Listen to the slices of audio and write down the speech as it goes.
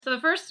So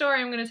the first story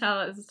I'm going to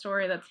tell is a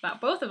story that's about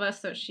both of us,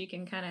 so she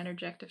can kind of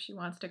interject if she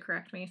wants to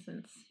correct me,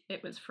 since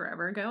it was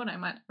forever ago and I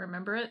might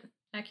remember it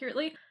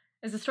accurately.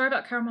 Is a story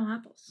about caramel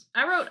apples.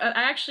 I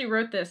actually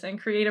wrote this in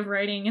creative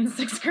writing in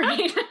 6th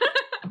grade.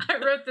 I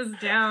wrote this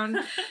down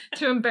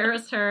to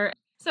embarrass her.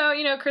 So,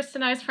 Krista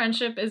and I's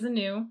friendship isn't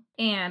new,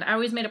 and I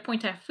always made a point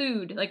to have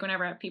food, like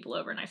whenever I have people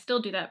over, and I still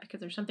do that because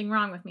there's something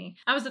wrong with me.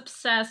 I was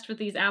obsessed with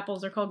these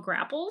apples. They're called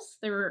grapples.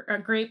 They were a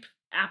grape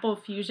apple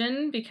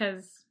fusion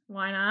because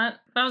why not?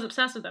 But I was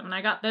obsessed with them, and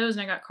I got those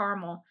and I got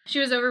caramel. She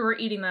was over, we're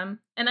eating them,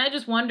 and I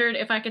just wondered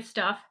if I could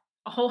stuff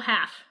a whole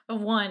half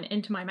of one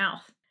into my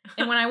mouth.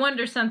 And when I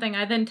wonder something,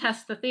 I then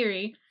test the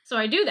theory. So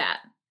I do that,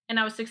 and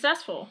I was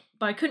successful,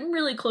 but I couldn't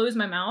really close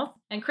my mouth,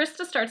 and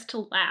Krista starts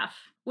to laugh,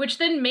 which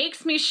then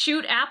makes me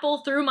shoot apple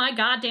through my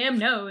goddamn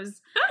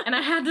nose. And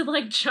I had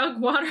to,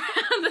 chug water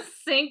out of the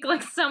sink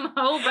like some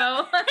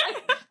hobo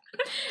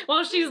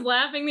while she's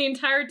laughing the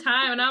entire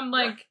time. And I'm,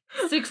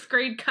 6th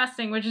grade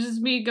cussing, which is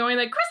just me going,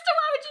 Krista,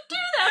 why would you do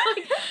that?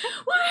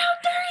 Why, how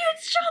dare you?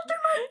 It shot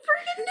through my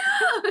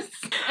freaking nose!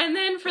 And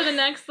then for the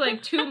next,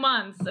 2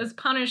 months, as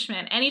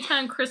punishment,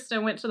 anytime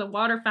Krista went to the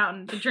water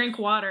fountain to drink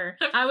water,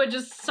 I would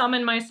just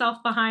summon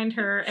myself behind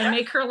her and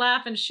make her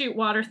laugh and shoot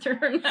water through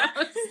her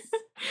nose.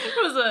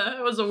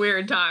 It was a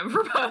weird time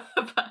for both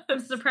of us. I'm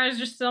surprised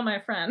you're still my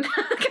friend.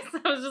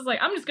 Because I was just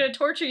I'm just going to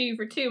torture you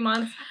for 2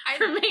 months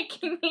for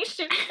making me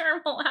shoot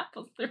caramel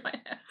apples through my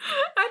nose.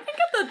 I think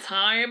at the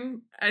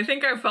time, I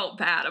felt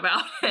bad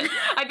about it.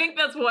 I think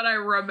that's what I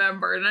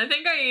remembered. And I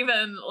think I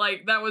even,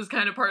 that was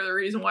kind of part of the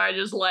reason why I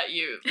just let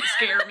you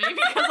scare me.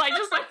 Because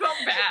I felt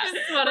bad.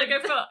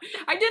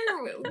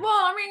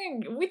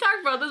 We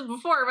talked about this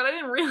before, but I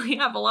didn't really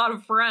have a lot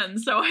of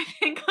friends. So I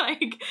think,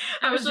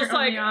 I was just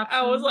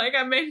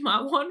I made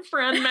my one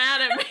friend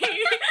mad at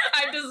me.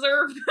 I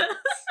deserve this.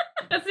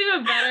 That's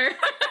even better,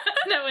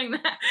 knowing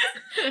that.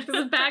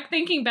 Because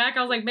thinking back,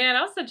 I was like, man,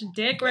 I was such a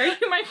dick. Where are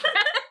you, my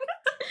friend?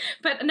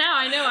 But now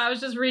I know I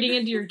was just reading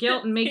into your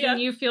guilt and making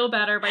you feel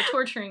better by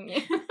torturing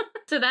you.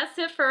 So that's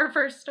it for our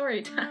first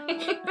story time.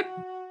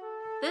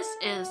 This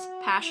is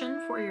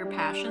Passion for Your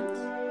Passions.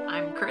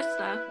 I'm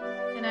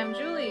Krista. And I'm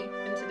Julie.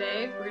 And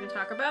today we're going to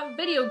talk about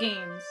video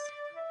games.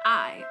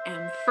 I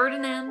am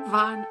Ferdinand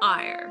von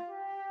Ayer.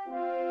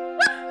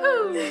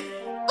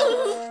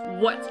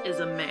 What is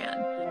a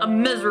man? A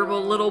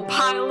miserable little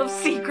pile of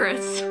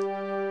secrets.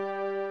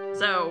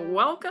 So,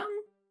 welcome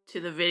to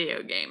the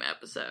video game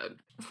episode.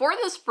 For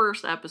this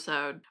first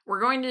episode, we're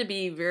going to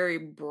be very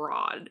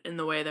broad in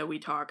the way that we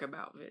talk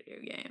about video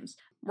games.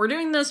 We're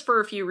doing this for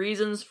a few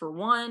reasons. For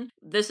one,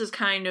 this is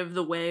kind of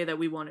the way that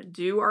we want to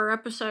do our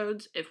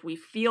episodes. If we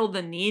feel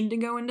the need to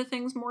go into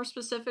things more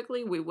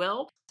specifically, we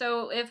will.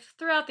 So if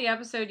throughout the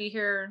episode you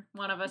hear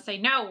one of us say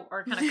no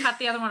or kind of cut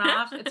the other one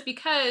off, it's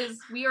because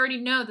we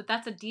already know that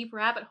that's a deep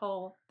rabbit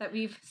hole that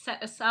we've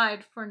set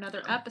aside for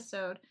another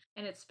episode.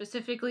 And it's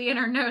specifically in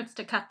our notes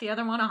to cut the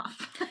other one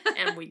off.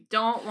 And we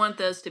don't want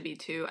this to be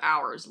 2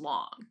 hours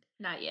long.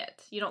 Not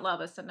yet. You don't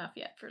love us enough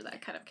yet for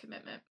that kind of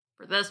commitment.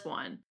 For this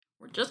one,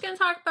 we're just going to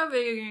talk about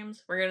video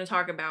games. We're going to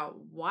talk about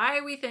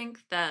why we think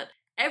that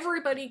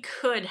everybody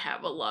could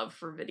have a love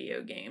for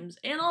video games,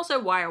 and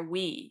also why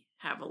we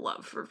have a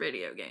love for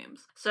video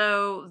games.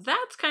 So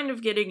that's kind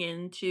of getting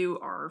into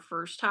our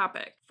first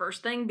topic.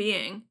 First thing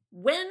being,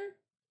 when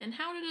and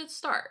how did it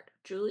start?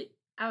 Julie?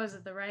 I was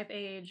at the ripe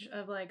age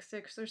of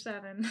 6 or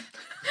 7.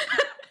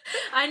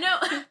 I know.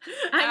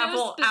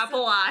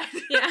 Apple-eyed.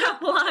 Yeah,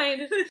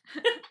 apple-eyed.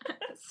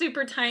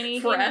 Super tiny.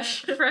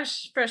 Fresh.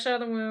 Fresh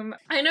out of the womb.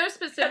 I know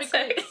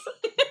specifically.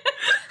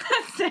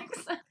 That's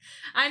 6.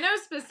 I know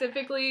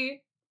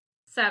specifically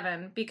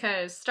 7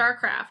 because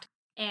StarCraft.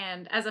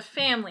 And as a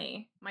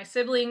family, my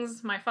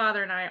siblings, my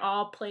father, and I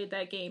all played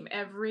that game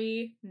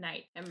every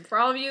night. And for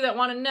all of you that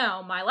want to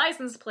know, my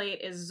license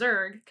plate is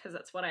Zerg, because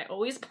that's what I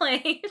always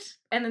played.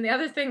 And then the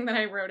other thing that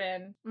I wrote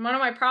in, one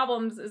of my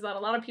problems is that a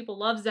lot of people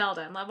love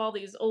Zelda and love all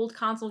these old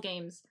console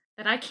games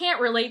that I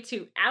can't relate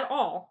to at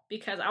all,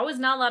 because I was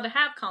not allowed to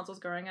have consoles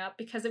growing up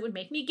because it would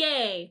make me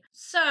gay.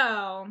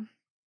 So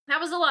that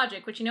was the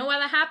logic, which you know why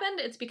that happened?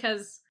 It's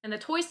because in the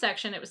toy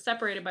section, it was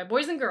separated by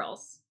boys and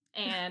girls.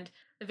 And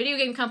the video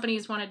game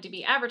companies wanted to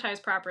be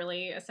advertised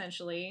properly,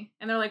 essentially.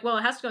 And they're like, well,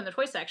 it has to go in the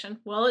toy section.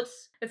 Well,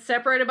 it's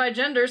separated by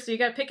gender, so you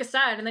gotta pick a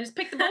side. And they just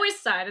picked the boys'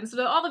 side. And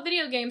so all the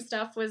video game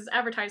stuff was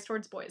advertised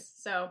towards boys.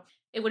 So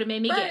it would have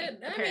made me gay,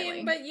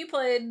 apparently. But you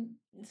played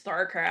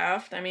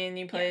StarCraft.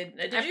 You played...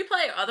 Yeah. Did you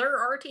play other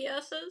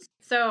RTSs?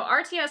 So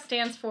RTS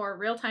stands for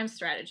Real-Time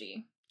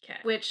Strategy. Okay.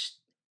 Which,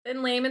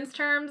 in layman's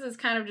terms, is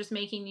kind of just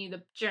making you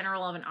the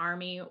general of an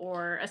army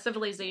or a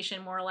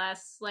civilization, more or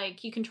less.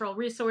 You control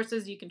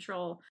resources, you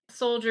control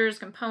soldiers,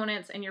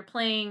 components, and you're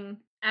playing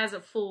as a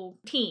full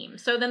team.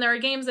 So then there are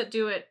games that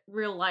do it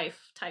real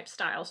life type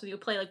style. So you'll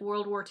play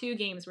World War II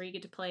games where you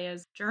get to play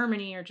as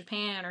Germany or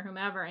Japan or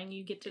whomever, and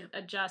you get to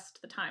adjust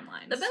the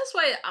timelines. The best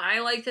way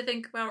I like to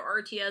think about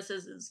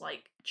RTSs is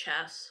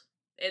chess.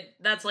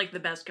 That's the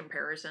best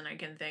comparison I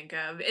can think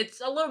of.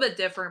 It's a little bit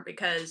different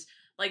because,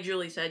 like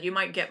Julie said, you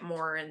might get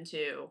more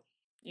into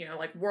you know,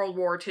 like World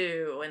War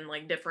II and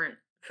like different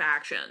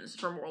factions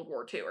from World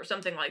War II or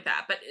something like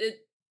that. But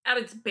at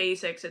its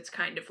basics, it's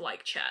kind of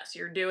like chess.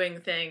 You're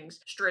doing things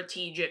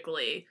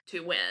strategically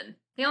to win.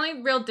 The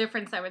only real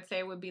difference, I would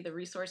say, would be the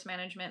resource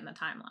management and the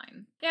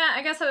timeline. Yeah,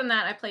 I guess other than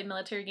that, I played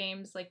military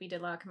games, like we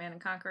did a lot of Command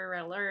 & Conquer,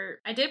 Red Alert.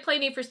 I did play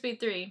Need for Speed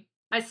 3.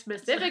 I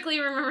specifically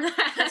remember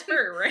that. That's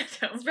very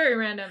random. It's very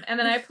random. And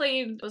then I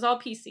played, it was all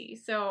PC,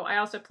 so I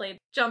also played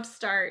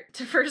Jumpstart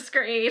to First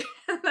Grade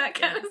and that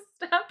kind of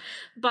stuff.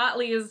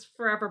 Botley is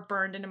forever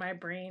burned into my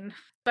brain.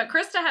 But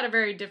Krista had a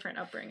very different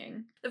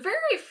upbringing. The very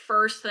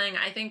first thing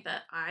I think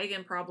that I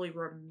can probably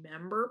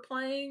remember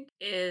playing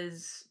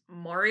is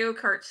Mario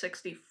Kart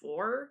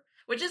 64,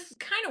 which is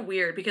kind of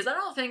weird because I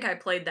don't think I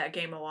played that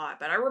game a lot,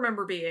 but I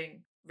remember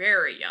being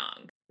very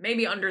young,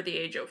 maybe under the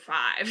age of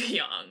 5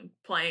 young,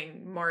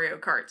 playing Mario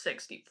Kart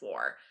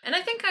 64. And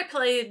I think I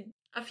played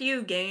a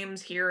few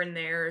games here and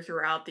there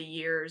throughout the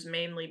years,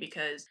 mainly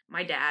because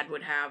my dad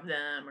would have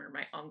them or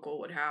my uncle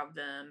would have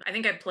them. I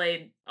think I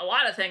played a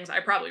lot of things I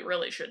probably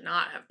really should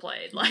not have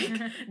played, like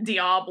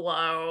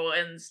Diablo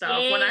and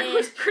stuff when I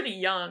was pretty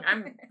young.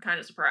 I'm kind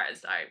of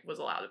surprised I was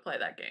allowed to play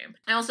that game.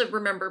 I also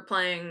remember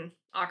playing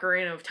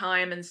Ocarina of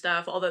Time and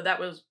stuff, although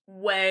that was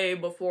way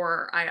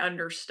before I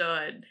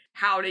understood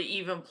how to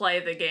even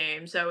play the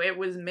game, so it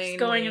was mainly... Just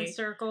going in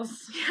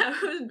circles. Yeah,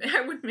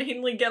 I would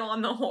mainly get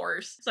on the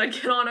horse. So I'd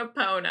get on a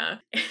Epona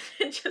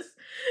and just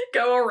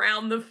go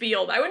around the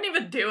field. I wouldn't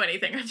even do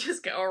anything, I'd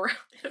just go around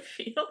the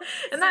field.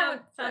 And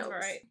that sounds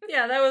right.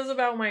 Yeah, that was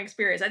about my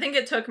experience. I think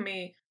it took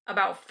me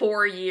about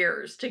 4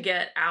 years to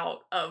get out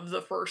of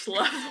the first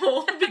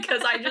level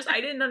because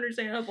I didn't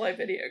understand how to play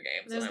video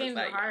games. Those games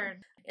are hard.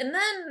 And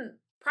then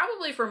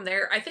probably from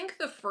there, I think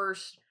the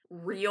first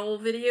real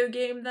video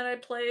game that I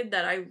played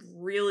that I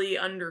really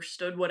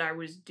understood what I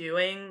was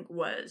doing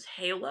was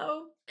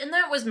Halo. And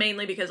that was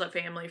mainly because a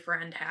family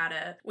friend had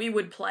it. We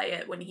would play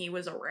it when he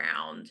was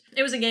around.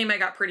 It was a game I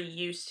got pretty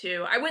used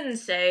to. I wouldn't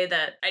say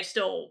that I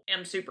still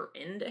am super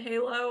into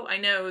Halo. I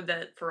know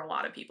that for a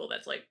lot of people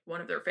that's like one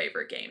of their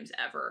favorite games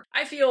ever.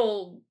 I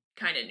feel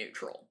kind of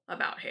neutral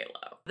about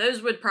Halo.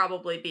 Those would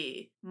probably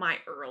be my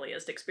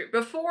earliest experience.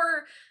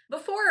 Before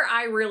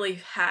I really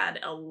had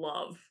a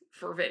love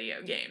for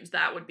video games,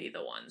 that would be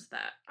the ones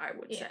that I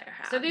would say I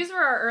had. So these were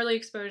our early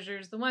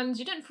exposures, the ones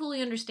you didn't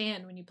fully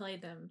understand when you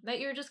played them,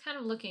 that you're just kind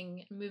of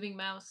looking, moving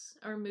mouse,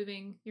 or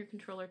moving your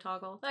controller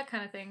toggle, that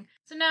kind of thing.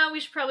 So now we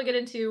should probably get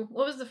into,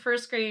 what was the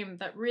first game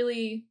that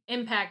really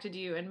impacted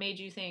you and made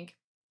you think,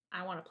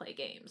 I want to play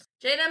games?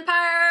 Jade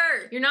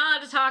Empire! You're not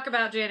allowed to talk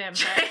about Jade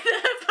Empire. Jade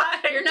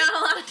Empire! You're not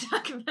allowed to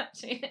talk about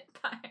Jade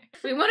Empire.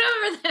 We went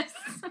over this.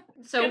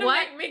 So gonna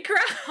what? Make me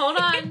cry. Hold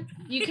on.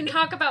 You can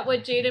talk about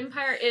what Jade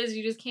Empire is,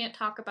 you just can't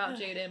talk about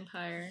Jade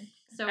Empire.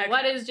 So Okay.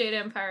 What is Jade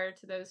Empire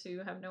to those who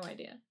have no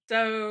idea?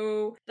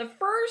 So the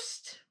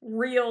first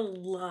real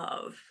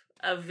love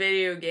of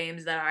video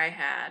games that I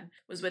had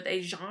was with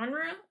a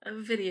genre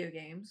of video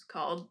games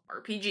called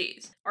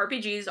RPGs.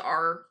 RPGs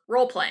are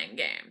role-playing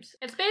games.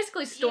 It's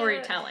basically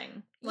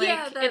storytelling.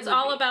 that It's would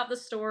all be. about the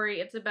story.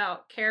 It's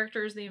about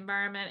characters, the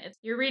environment.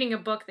 You're reading a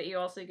book that you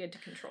also get to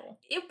control.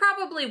 It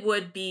probably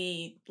would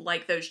be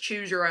like those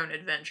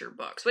choose-your-own-adventure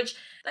books, which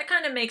that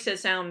kind of makes it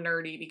sound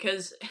nerdy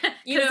because,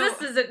 you know... Because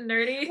this isn't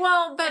nerdy.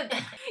 Well, but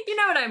you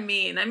know what I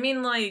mean. I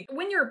mean, like,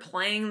 when you're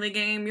playing the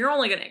game, you're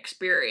only going to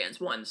experience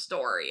one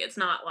story. It's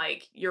not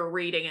like you're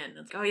reading it and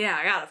it's, oh yeah,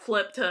 I gotta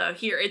flip to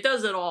here. It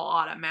does it all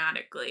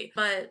automatically.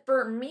 But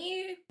for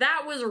me,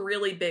 that was a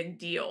really big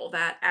deal,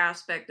 that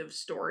aspect of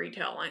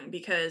storytelling,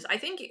 because I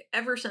think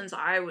ever since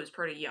I was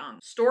pretty young,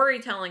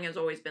 storytelling has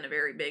always been a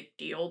very big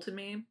deal to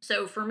me.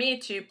 So for me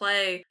to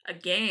play a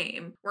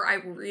game where I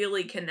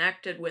really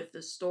connected with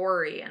the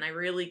story and I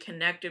really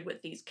connected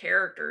with these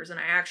characters and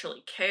I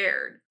actually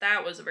cared,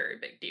 that was a very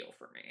big deal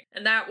for me.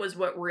 And that was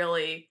what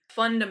really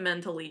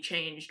fundamentally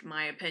changed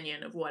my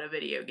opinion of what a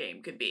video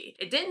game could be.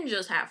 It didn't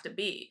just have to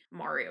be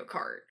Mario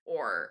Kart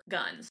or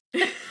guns.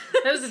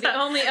 Those are the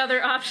only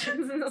other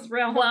options in this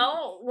realm.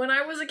 Well, when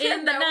I was a kid,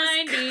 in the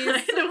that 90s.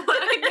 was kind of what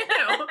I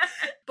knew.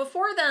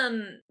 Before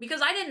then,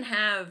 because I didn't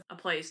have a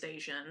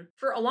PlayStation,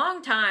 for a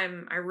long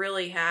time, I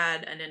really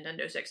had a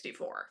Nintendo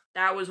 64.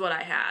 That was what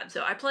I had.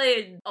 So I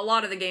played a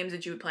lot of the games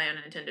that you would play on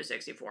a Nintendo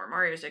 64.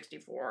 Mario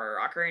 64,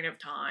 Ocarina of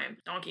Time,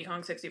 Donkey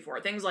Kong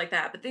 64, things like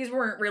that. But these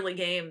weren't really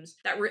games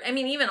that were... I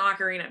mean, even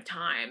Ocarina of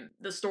Time,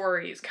 the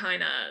stories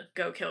kind of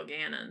go kill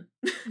Ganon.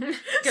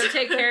 Go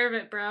take care of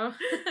it, bro.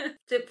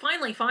 To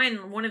finally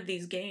find one of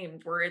these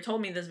games where it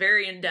told me this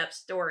very in-depth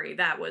story,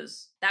 that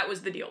was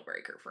the deal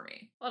breaker for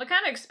me. Well, to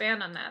kind of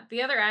expand on that,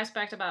 the other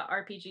aspect about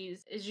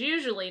RPGs is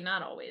usually,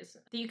 not always,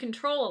 that you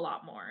control a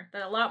lot more.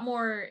 That a lot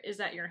more is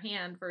at your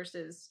hand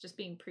versus just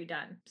being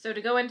pre-done. So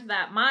to go into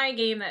that, my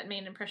game that made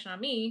an impression on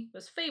me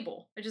was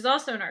Fable, which is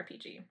also an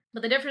RPG.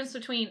 But the difference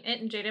between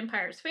it and Jade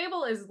Empire's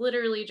Fable is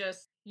literally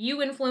just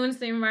you influence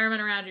the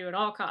environment around you at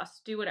all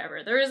costs. Do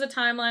whatever. There is a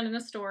timeline and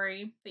a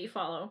story that you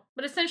follow.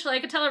 But essentially, I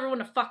could tell everyone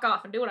to fuck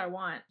off and do what I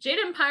want. Jade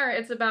Empire,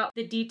 it's about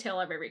the detail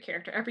of every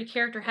character. Every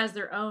character has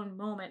their own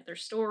moment, their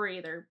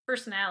story, their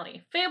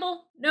personality.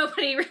 Fable,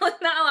 nobody really,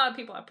 not a lot of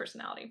people have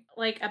personality.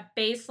 Like a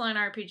baseline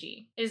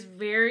RPG is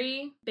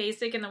very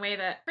basic in the way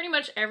that pretty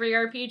much every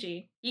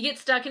RPG, you get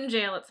stuck in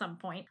jail at some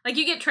point. Like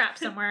you get trapped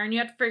somewhere and you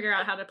have to figure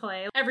out how to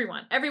play. Every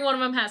one of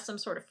them has some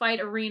sort of fight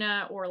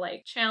arena or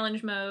like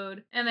challenge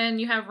mode. And then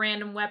you have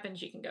random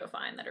weapons you can go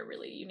find that are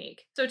really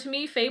unique. So to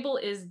me, Fable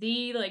is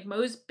the like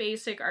most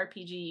basic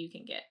RPG you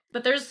can get.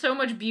 But there's so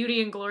much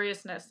beauty and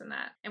gloriousness in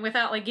that. And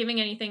without like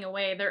giving anything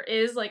away, there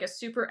is like a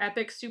super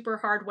epic, super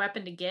hard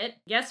weapon to get.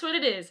 Guess what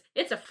it is?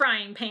 It's a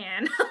frying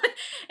pan.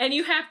 And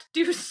you have to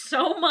do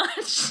so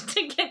much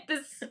to get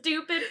this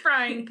stupid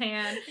frying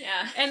pan.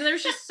 Yeah. And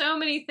there's just so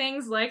many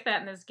things like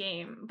that in this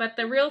game. But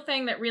the real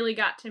thing that really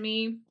got to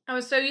me, I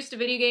was so used to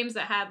video games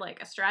that had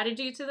like a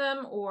strategy to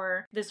them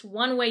or this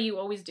one way you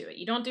always do it.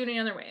 You don't do it any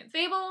other way. In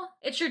Fable,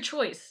 it's your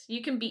choice.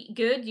 You can be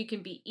good, you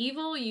can be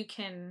evil, you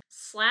can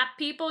slap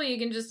people, you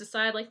can just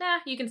decide like, nah,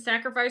 you can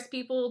sacrifice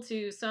people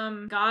to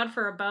some god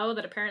for a bow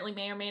that apparently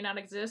may or may not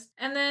exist.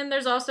 And then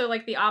there's also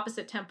like the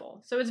opposite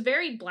temple. So it's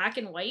very black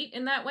and white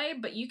in that way,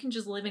 but you can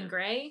just live in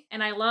gray.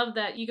 And I love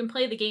that you can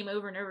play the game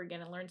over and over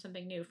again and learn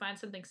something new, find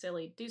something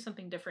silly, do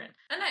something different.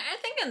 And I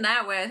think in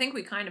that way, I think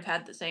we kind of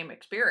had the same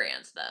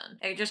experience then.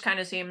 It just kind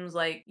of seems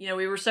like, you know,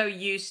 we were so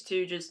used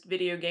to just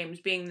video games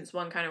being this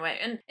one kind of way.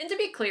 And to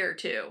be clear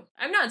too,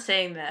 I'm not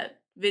saying that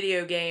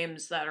video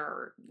games that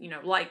are, you know,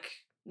 like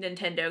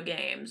Nintendo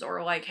games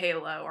or like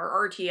Halo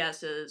or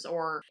RTSs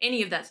or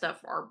any of that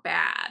stuff are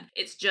bad.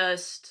 It's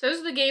just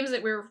those are the games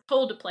that we were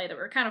told to play, that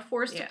we were kind of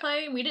forced to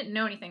play. We didn't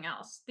know anything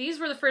else. These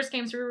were the first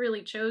games we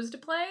really chose to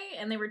play,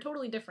 and they were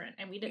totally different,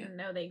 and we didn't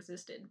know they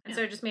existed. And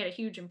so it just made a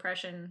huge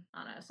impression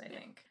on us, I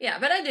think. Yeah,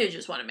 but I do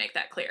just want to make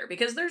that clear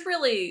because there's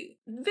really,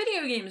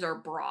 video games are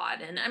broad,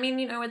 and I mean,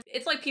 you know,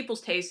 it's like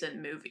people's tastes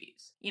in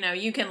movies. You know,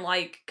 you can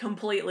like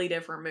completely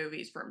different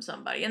movies from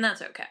somebody, and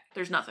that's okay.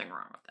 There's nothing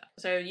wrong with that.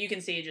 So you can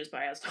see just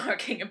by us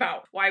talking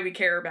about why we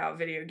care about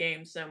video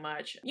games so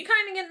much, you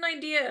kind of get an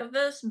idea of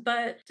this,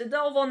 but to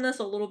delve on this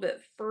a little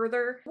bit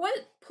further, what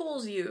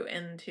pulls you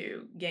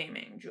into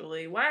gaming,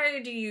 Julie?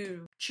 Why do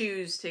you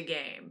choose to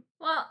game?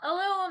 Well, a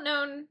little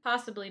known,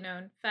 possibly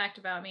known fact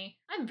about me,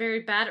 I'm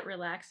very bad at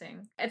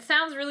relaxing. It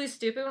sounds really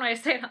stupid when I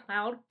say it out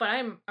loud, but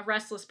I'm a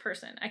restless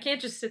person. I can't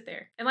just sit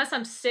there. Unless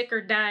I'm sick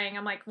or dying,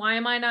 I'm like, why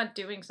am I not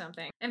doing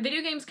something? And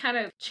video games kind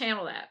of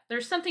channel that.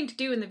 There's something to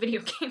do in the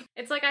video game.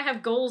 It's like I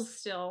have goals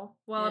still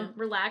while I'm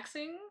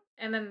relaxing.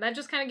 And then that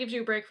just kind of gives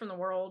you a break from the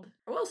world.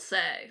 I will say,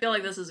 I feel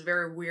like this is a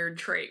very weird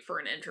trait for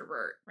an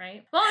introvert.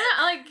 Right? Well,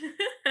 no, like,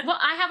 well,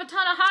 I have a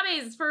ton of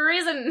hobbies for a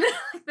reason.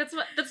 That's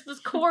the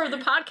core of the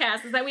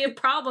podcast, is that we have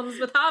problems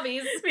with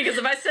hobbies. Because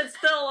if I sit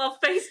still, I'll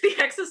face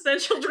the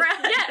existential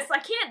dread. Yes, I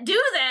can't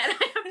do that.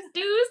 I have to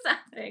do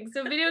something.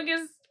 So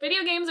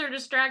video games are a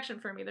distraction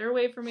for me. They're a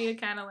way for me to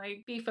kind of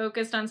like be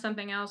focused on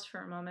something else for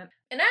a moment.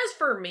 And as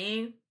for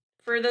me,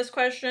 for this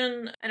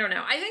question, I don't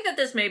know. I think that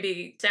this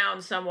maybe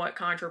sounds somewhat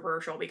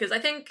controversial because I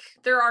think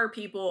there are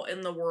people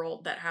in the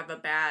world that have a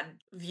bad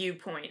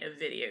viewpoint of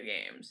video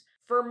games.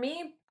 For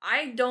me,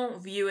 I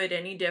don't view it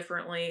any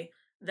differently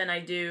than I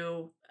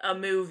do a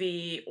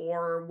movie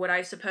or what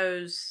I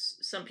suppose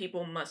some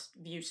people must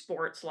view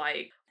sports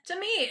like. To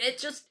me,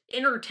 it's just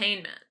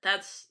entertainment.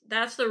 That's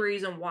the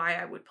reason why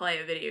I would play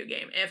a video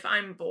game. If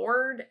I'm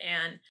bored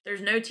and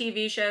there's no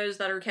TV shows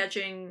that are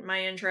catching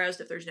my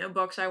interest, if there's no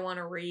books I want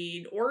to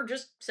read, or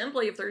just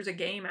simply if there's a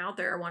game out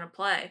there I want to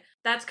play,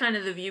 that's kind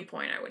of the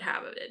viewpoint I would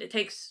have of it. It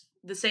takes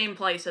the same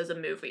place as a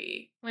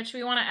movie. Which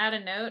we want to add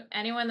a note.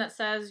 Anyone that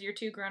says you're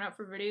too grown up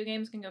for video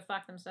games can go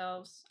fuck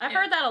themselves. I've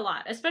heard that a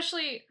lot,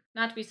 especially,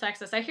 not to be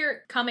sexist, I hear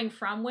it coming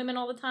from women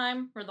all the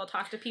time, where they'll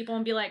talk to people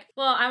and be like,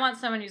 well, I want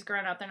someone who's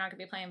grown up, they're not going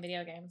to be playing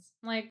video games.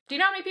 I'm like, do you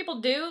know how many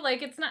people do?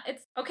 Like, it's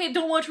okay,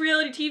 don't watch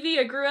reality TV.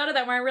 I grew out of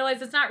that when I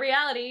realized it's not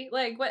reality.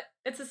 Like, what?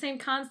 It's the same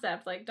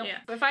concept. Like, don't,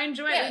 if I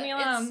enjoy it, leave me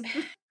alone.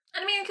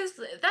 I mean, because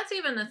that's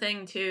even the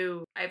thing,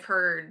 too, I've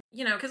heard,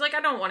 you know, because, like,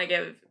 I don't want to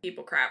give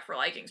people crap for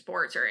liking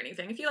sports or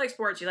anything. If you like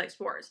sports, you like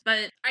sports.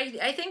 But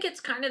I think it's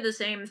kind of the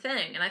same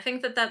thing. And I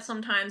think that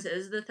sometimes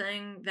is the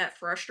thing that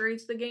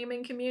frustrates the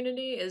gaming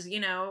community is, you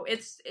know,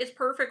 it's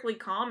perfectly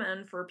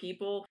common for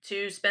people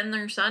to spend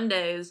their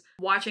Sundays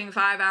watching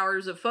 5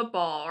 hours of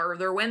football or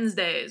their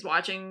Wednesdays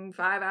watching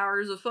 5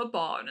 hours of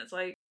football. And it's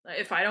like,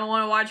 if I don't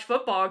want to watch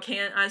football,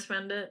 can't I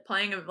spend it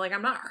playing? Like,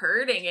 I'm not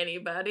hurting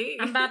anybody.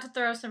 I'm about to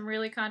throw some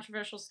really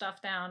controversial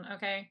stuff down,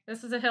 okay?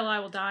 This is a hill I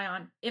will die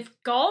on. If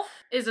golf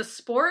is a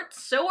sport,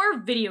 so are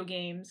video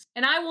games.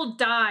 And I will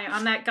die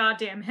on that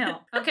goddamn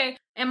hill, okay?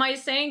 Am I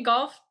saying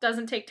golf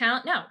doesn't take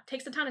talent? No, it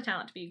takes a ton of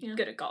talent to be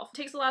good at golf. It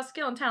takes a lot of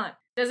skill and talent.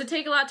 Does it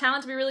take a lot of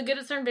talent to be really good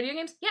at certain video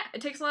games? Yeah,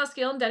 it takes a lot of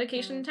skill and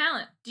dedication and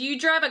talent. Do you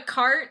drive a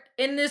cart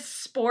in this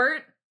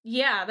sport?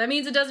 Yeah, that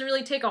means it doesn't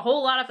really take a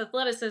whole lot of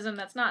athleticism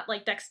that's not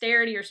like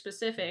dexterity or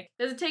specific.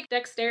 Does it take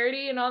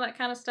dexterity and all that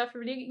kind of stuff for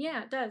video games?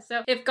 Yeah, it does.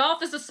 So if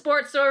golf is a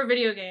sport, so are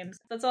video games.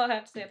 That's all I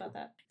have to say about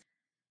that.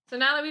 So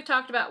now that we've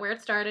talked about where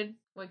it started,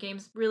 what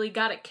games really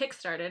got it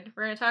kick-started,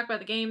 we're going to talk about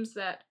the games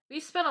that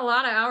we spent a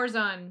lot of hours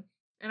on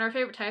and our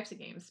favorite types of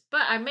games.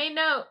 But I made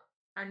note,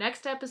 our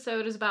next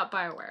episode is about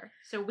BioWare.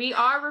 So we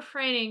are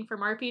refraining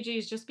from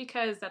RPGs just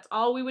because that's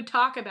all we would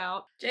talk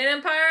about Jade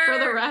Empire! For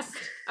the rest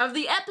of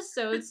the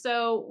episode.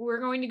 So we're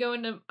going to go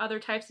into other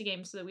types of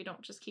games so that we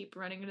don't just keep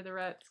running into the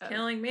rut.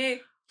 Killing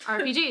me.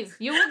 RPGs.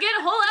 You will get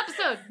a whole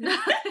episode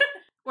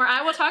where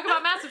I will talk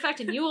about Mass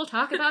Effect and you will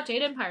talk about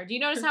Jade Empire. Do you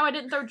notice how I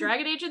didn't throw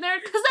Dragon Age in there?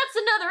 Because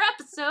that's another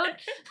episode.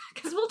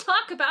 Because we'll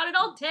talk about it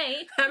all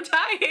day. I'm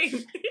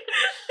dying.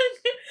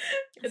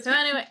 So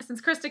anyway,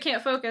 since Krista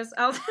can't focus,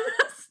 I'll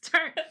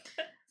start.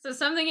 So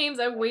some of the games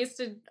I've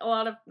wasted a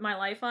lot of my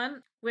life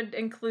on would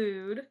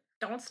include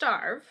Don't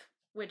Starve,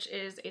 which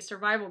is a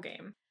survival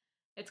game.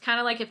 It's kind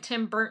of like if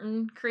Tim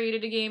Burton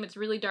created a game. It's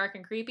really dark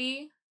and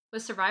creepy.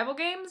 With survival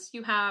games,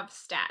 you have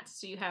stats.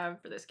 So you have,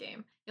 for this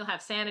game, you'll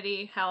have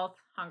sanity, health,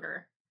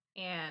 hunger.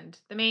 And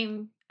the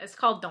main, it's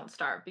called Don't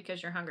Starve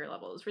because your hunger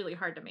level is really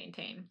hard to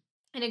maintain.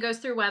 And it goes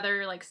through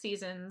weather, like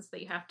seasons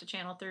that you have to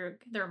channel through.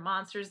 There are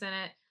monsters in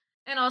it.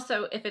 And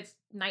also, if it's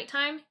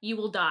nighttime, you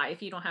will die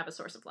if you don't have a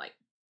source of light.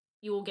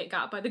 You will get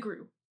got by the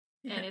Grue.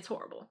 And it's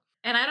horrible.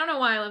 And I don't know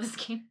why I love this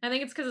game. I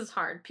think it's because it's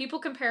hard. People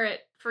compare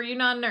it, for you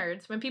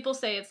non-nerds, when people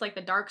say it's like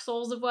the Dark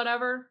Souls of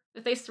whatever,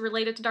 if they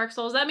relate it to Dark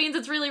Souls, that means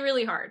it's really,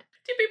 really hard.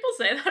 Do people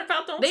say that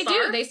about Don't Starve? They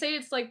do. They say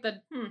it's like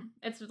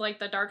it's like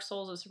the Dark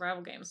Souls of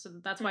survival games. So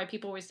that's why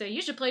people always say,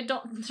 you should play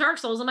Dark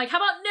Souls. I'm like, how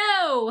about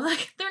no?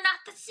 Like, they're not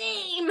the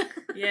same.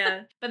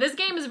 Yeah. But this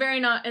game is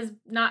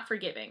not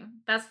forgiving.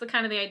 That's the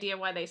kind of the idea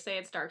why they say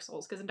it's Dark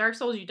Souls. Because in Dark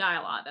Souls, you die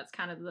a lot. That's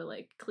kind of the,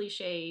 like,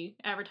 cliche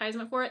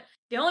advertisement for it.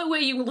 The only way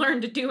you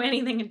learn to do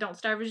anything in Don't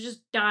Starve is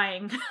just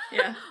dying.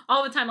 Yeah.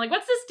 All the time. Like,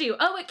 what's this do?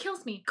 Oh, it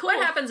kills me. Cool.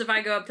 What happens if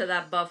I go up to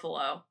that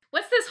buffalo?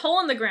 What's this hole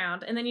in the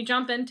ground? And then you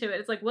jump into it.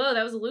 It's like, whoa,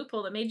 that was a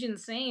loophole that made you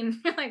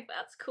insane. You're like,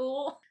 that's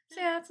cool. So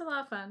yeah, it's a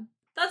lot of fun.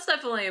 That's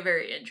definitely a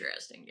very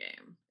interesting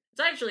game.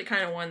 It's actually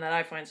kind of one that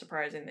I find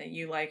surprising that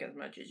you like as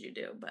much as you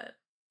do, but...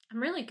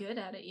 I'm really good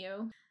at it,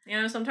 you.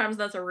 You know, sometimes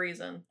that's a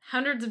reason.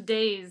 Hundreds of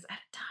days at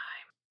a time.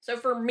 So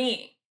for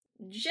me,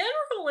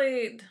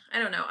 generally, I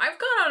don't know, I've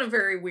gone on a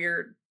very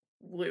weird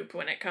loop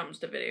when it comes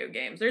to video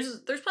games.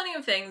 There's plenty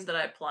of things that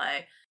I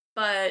play,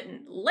 but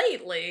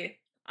lately,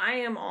 I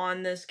am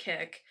on this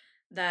kick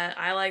that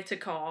I like to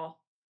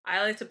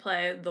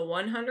play the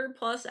 100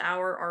 plus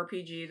hour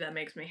RPG that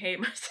makes me hate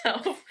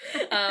myself.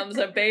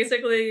 So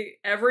basically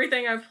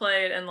everything I've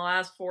played in the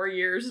last 4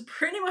 years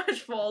pretty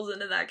much falls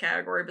into that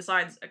category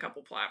besides a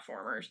couple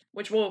platformers,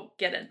 which we'll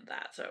get into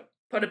that. So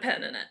put a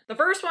pin in it. The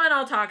first one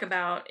I'll talk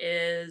about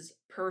is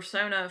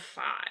Persona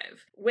 5,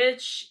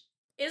 which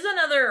is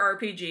another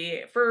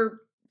RPG. For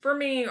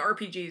me,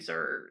 RPGs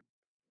are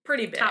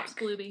pretty big. Tops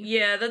Blueby.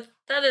 Yeah,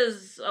 that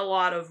is a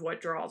lot of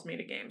what draws me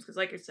to games, because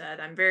like I said,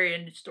 I'm very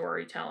into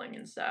storytelling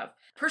and stuff.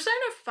 Persona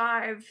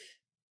 5,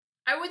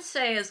 I would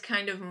say, is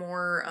kind of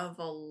more of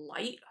a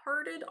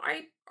light-hearted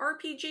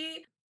RPG.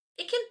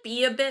 It can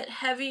be a bit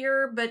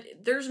heavier, but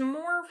there's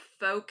more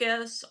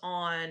focus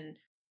on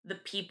the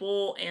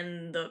people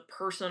and the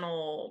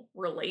personal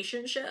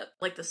relationship,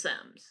 like The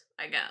Sims,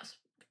 I guess.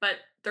 But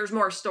there's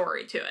more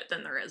story to it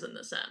than there is in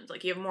The Sims.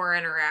 Like, you have more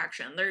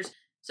interaction.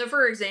 So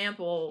for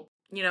example,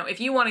 you know, if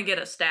you want to get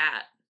a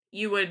stat,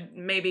 you would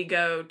maybe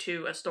go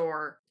to a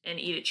store and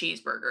eat a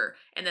cheeseburger,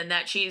 and then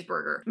that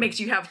cheeseburger makes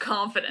you have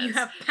confidence. You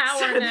have power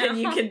so now. Then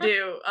you can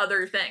do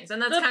other things.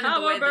 And that's kind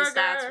of the way the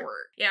stats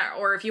work. Yeah,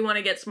 or if you want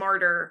to get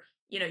smarter,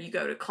 you know, you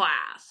go to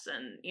class,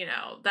 and, you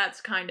know,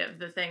 that's kind of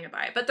the thing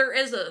about it. But there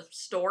is a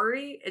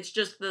story. It's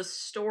just the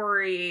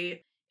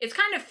story, it's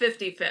kind of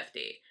 50-50.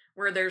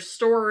 Where there's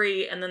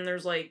story and then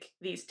there's like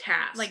these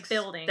tasks, like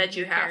building that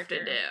you have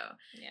to do.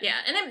 Yeah,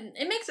 and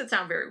it makes it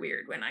sound very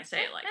weird when I say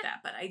it like that,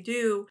 but I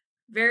do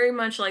very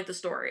much like the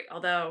story,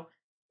 although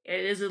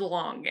it is a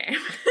long game.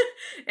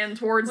 And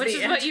towards Which the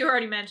is end, what you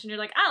already mentioned. You're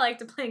like, I like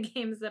to play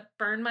games that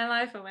burn my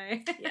life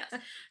away. Yes.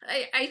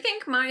 I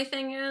think my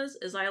thing is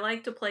I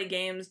like to play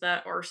games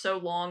that are so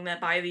long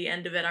that by the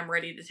end of it, I'm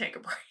ready to take a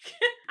break.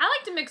 I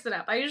like to mix it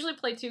up. I usually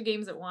play 2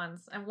 games at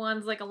once, and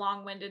one's like a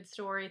long-winded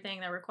story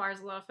thing that requires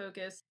a lot of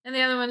focus, and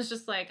the other one's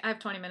just like, I have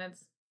 20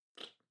 minutes.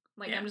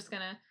 Like, yeah. I'm just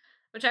gonna...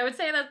 Which I would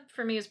say that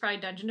for me is probably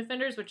Dungeon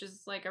Defenders, which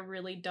is like a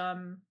really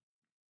dumb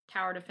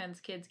tower defense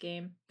kids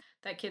game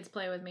that kids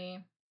play with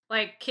me.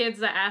 Like, kids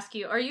that ask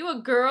you, are you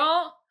a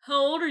girl? How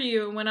old are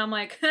you? And when I'm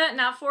like,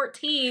 not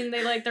 14,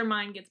 they like, their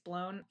mind gets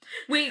blown.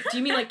 Wait, do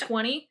you mean like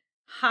 20?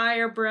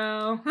 Higher,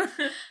 bro.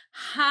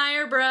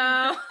 Higher,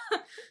 bro.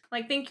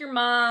 Like, think your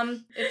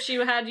mom if she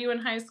had you in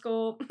high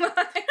school.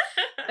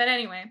 But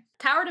anyway,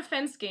 tower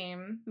defense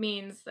game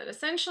means that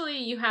essentially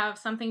you have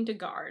something to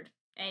guard.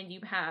 And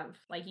you have,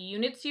 like,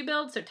 units you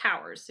build, so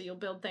towers. So you'll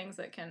build things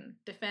that can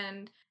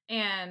defend.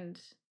 And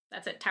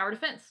that's it, tower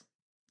defense.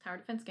 Tower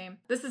defense game.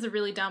 This is a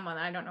really dumb one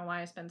that I don't know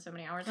why I spend so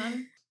many hours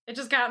on. It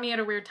just got me at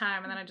a weird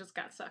time, and then I just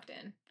got sucked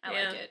in. I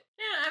like it.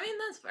 Yeah, I mean,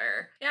 that's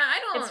fair. Yeah, I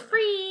don't... It's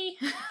free!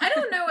 I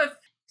don't know if...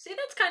 See,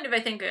 that's kind of,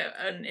 I think,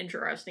 an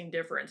interesting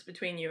difference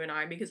between you and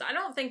I, because I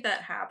don't think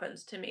that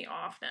happens to me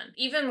often.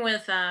 Even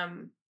with,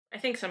 I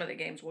think some of the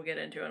games we'll get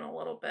into in a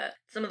little bit,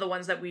 some of the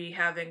ones that we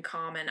have in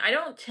common, I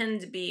don't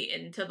tend to be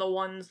into the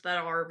ones that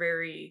are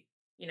very,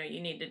 you know,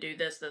 you need to do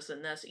this, this,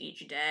 and this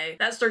each day.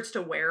 That starts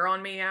to wear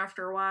on me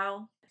after a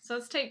while. So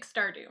let's take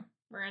Stardew.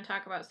 We're going to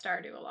talk about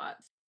Stardew a lot.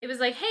 It was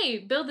like, hey,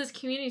 build this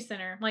community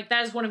center. Like,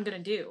 that is what I'm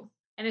going to do.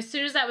 And as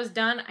soon as that was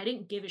done, I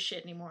didn't give a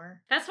shit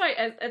anymore. That's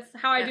why, that's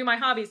how I do my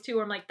hobbies too,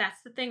 where I'm like,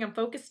 that's the thing I'm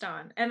focused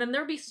on. And then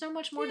there'll be so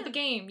much more to the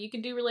game. You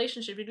can do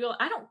relationships, you can do all,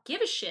 I don't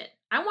give a shit.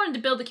 I wanted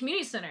to build a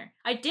community center.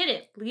 I did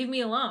it. Leave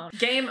me alone.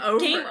 Game over.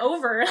 Game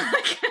over.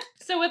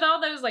 So with all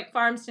those like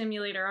farm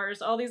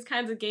simulators, all these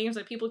kinds of games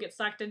that people get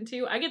sucked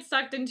into, I get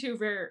sucked into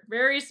for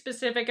very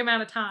specific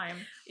amount of time.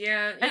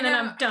 Yeah. And then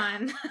I'm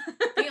done.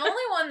 The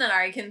only one that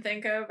I can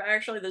think of,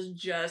 actually, this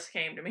just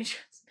came to me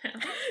just now.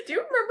 Do you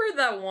remember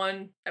that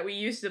one that we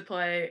used to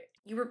play?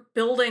 You were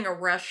building a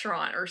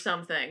restaurant or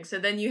something, so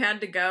then you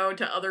had to go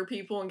to other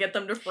people and get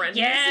them to friend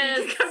you. Yes!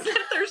 So you could go get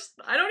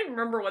I don't even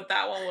remember what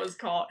that one was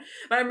called,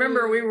 but I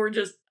remember we were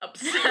just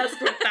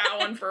obsessed with that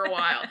one for a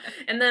while.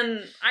 And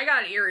then I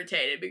got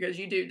irritated because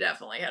you do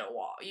definitely hit a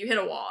wall. You hit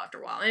a wall after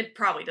a while, and it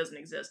probably doesn't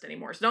exist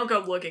anymore, so don't go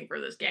looking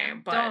for this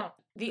game. But don't.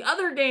 The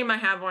other game I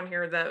have on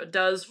here that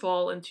does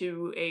fall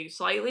into a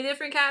slightly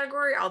different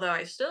category, although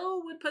I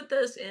still would put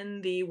this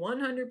in the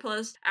 100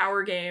 plus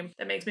hour game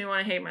that makes me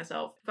want to hate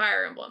myself,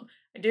 Fire Emblem.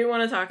 I do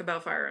want to talk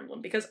about Fire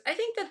Emblem because I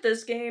think that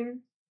this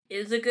game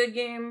is a good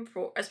game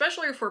for,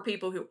 especially for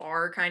people who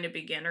are kind of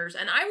beginners,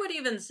 and I would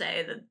even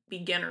say the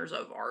beginners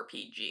of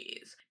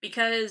RPGs,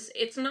 because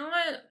it's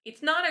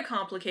not a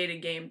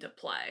complicated game to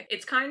play.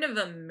 It's kind of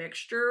a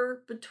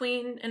mixture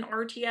between an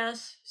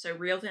RTS, so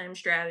real-time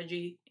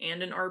strategy,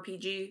 and an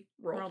RPG,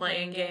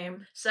 role-playing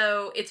game.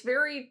 So it's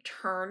very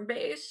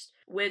turn-based,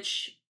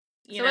 which,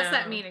 you know... So what's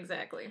that mean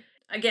exactly?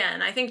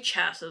 Again, I think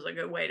chess is a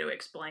good way to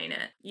explain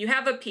it. You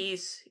have a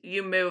piece,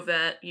 you move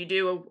it, you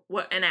do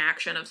an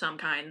action of some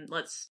kind.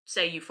 Let's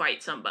say you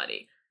fight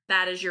somebody.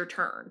 That is your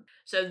turn.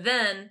 So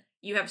then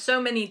you have so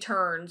many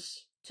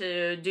turns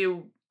to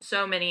do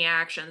so many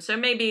actions. So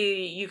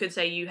maybe you could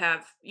say you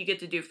get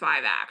to do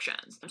 5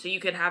 actions. So you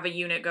could have a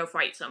unit go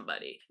fight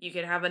somebody. You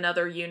could have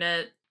another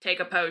unit take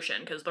a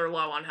potion because they're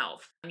low on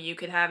health. You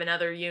could have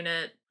another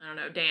unit, I don't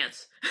know,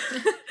 dance.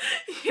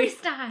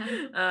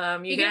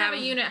 Freestyle. You can have a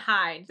unit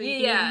hide. So you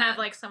can even have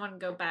like someone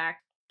go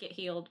back, get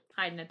healed,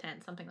 hide in a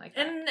tent, something like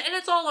that. And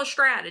it's all a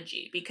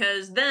strategy,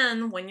 because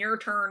then when your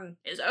turn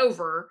is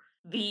over,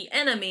 the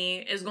enemy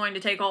is going to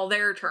take all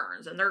their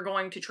turns and they're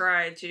going to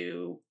try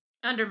to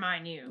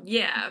undermine you.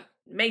 Yeah.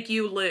 Make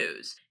you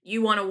lose.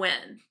 You want to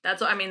win.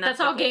 That's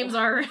all games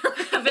are.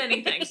 Of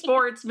anything.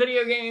 Sports,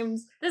 video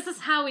games. This is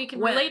how we can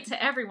relate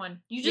to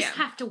everyone. You just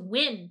have to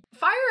win.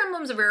 Fire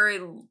Emblem's a very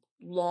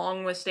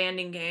long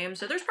withstanding game,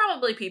 so there's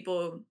probably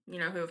people, you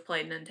know, who have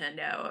played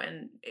Nintendo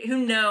and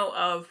who know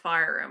of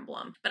Fire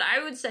Emblem. But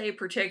I would say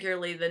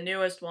particularly the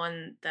newest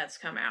one that's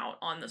come out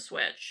on the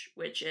Switch,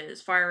 which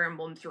is Fire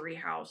Emblem Three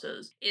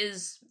Houses,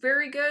 is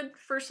very good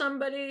for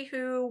somebody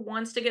who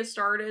wants to get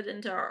started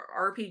into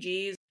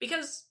RPGs,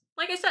 because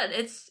like I said,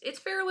 it's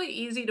fairly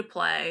easy to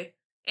play,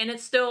 and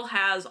it still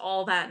has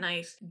all that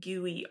nice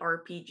gooey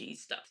RPG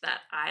stuff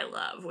that I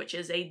love, which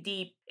is a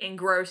deep,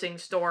 engrossing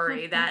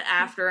story that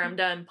after I'm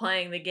done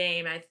playing the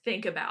game, I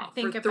think about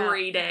for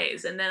 3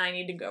 days, and then I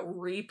need to go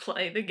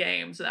replay the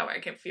game so that way I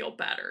can feel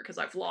better, because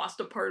I've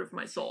lost a part of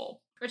my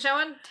soul. Which I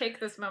want to take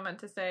this moment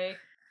to say,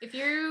 if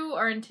you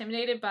are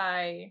intimidated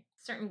by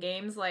certain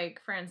games,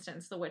 like, for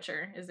instance, The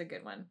Witcher is a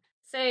good one.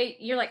 Say,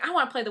 you're like, I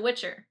want to play The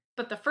Witcher,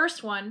 but the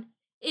first one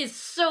is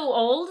so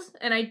old,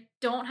 and I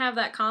don't have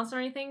that console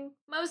or anything.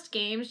 Most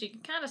games, you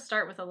can kind of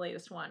start with the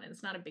latest one, and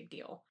it's not a big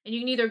deal. And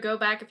you can either go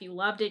back if you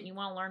loved it and you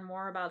want to learn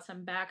more about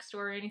some backstory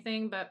or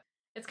anything, but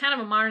it's kind of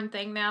a modern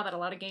thing now that a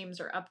lot of games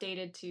are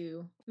updated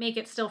to make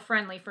it still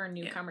friendly for a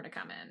newcomer to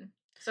come in.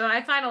 So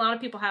I find a lot of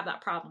people have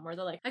that problem where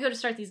they're like, I go to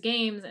start these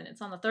games and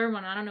it's on the third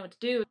one, I don't know what to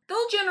do. They'll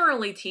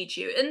generally teach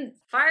you. And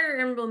Fire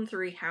Emblem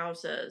Three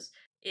Houses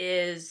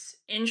is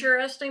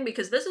interesting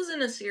because this is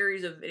in a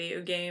series of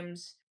video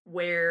games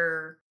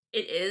where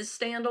it is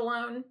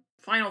standalone.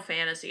 Final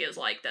Fantasy is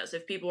like this,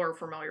 if people are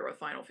familiar with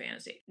Final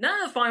Fantasy.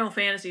 None of the Final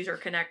Fantasies are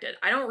connected.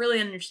 I don't really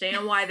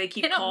understand why they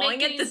keep calling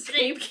it the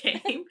same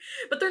game,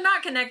 but they're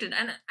not connected.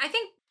 And I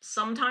think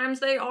sometimes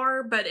they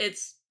are, but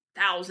it's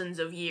thousands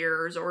of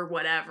years or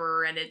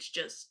whatever, and it's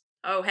just,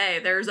 oh hey,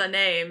 there's a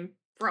name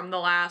from the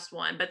last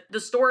one. But the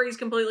story's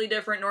completely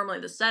different. Normally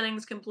the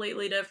setting's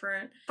completely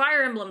different.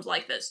 Fire Emblem's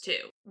like this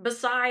too.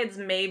 Besides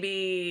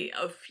maybe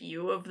a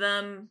few of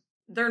them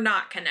they're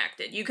not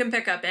connected. You can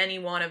pick up any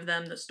one of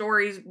them. The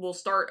stories will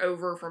start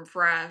over from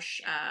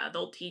fresh.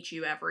 They'll teach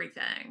you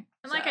everything.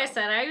 And like I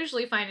said, I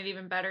usually find it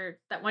even better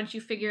that once you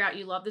figure out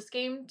you love this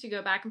game, to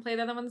go back and play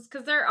the other ones,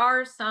 because there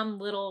are some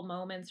little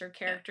moments or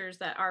characters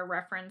that are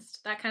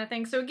referenced, that kind of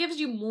thing. So it gives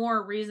you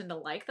more reason to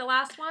like the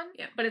last one,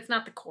 but it's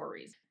not the core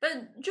reason.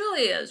 But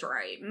Julia is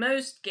right.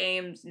 Most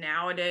games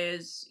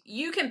nowadays,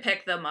 you can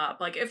pick them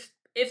up. Like,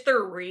 if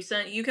they're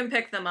recent, you can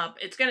pick them up.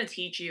 It's going to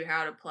teach you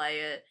how to play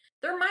it.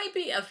 There might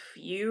be a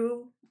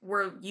few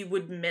where you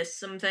would miss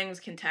some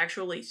things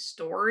contextually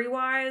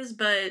story-wise,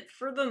 but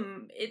for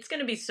them, it's going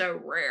to be so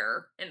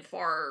rare and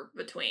far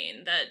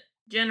between that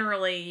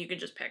generally you can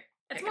just pick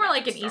It's more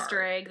like an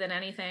Easter egg than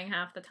anything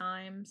half the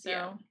time, so...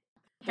 Yeah.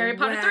 Harry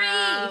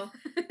Potter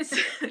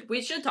 3!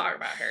 We should talk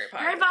about Harry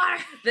Potter. Harry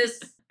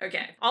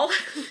Potter! All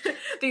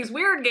these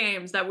weird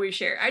games that we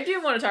share. I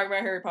do want to talk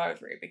about Harry Potter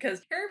 3,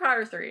 because Harry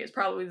Potter 3 is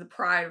probably the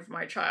pride of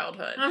my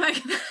childhood. Oh my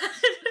god.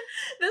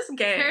 This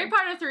game. Harry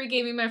Potter 3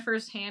 gave me my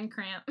first hand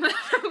cramp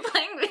from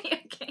playing video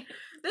games.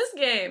 This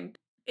game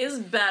is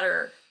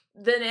better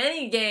than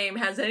any game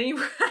has any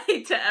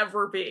right to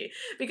ever be.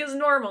 Because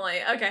normally,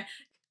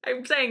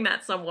 I'm saying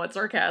that somewhat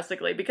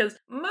sarcastically, because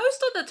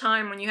most of the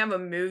time when you have a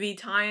movie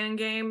tie-in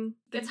game,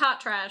 it's hot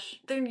trash.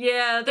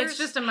 It's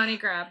just a money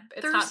grab.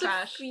 It's hot trash.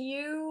 There's a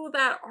few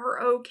that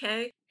are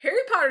okay.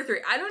 Harry Potter 3,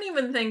 I don't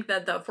even think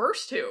that the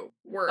first two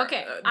were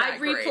I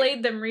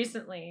replayed them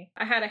recently.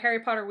 I had a Harry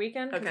Potter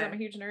weekend because I'm a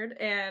huge nerd,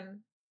 and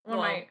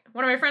one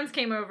of my friends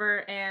came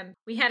over and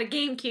we had a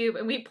GameCube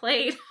and we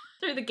played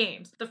through the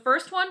games. The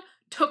first one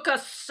took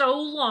us so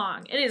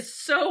long. It is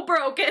so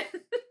broken.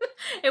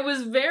 It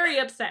was very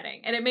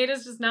upsetting, and it made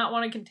us just not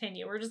want to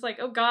continue. We're just like,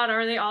 oh god,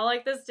 are they all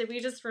like this? Did we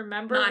just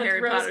remember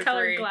with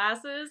rose-colored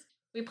glasses?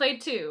 We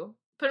played 2.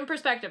 Put in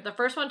perspective, the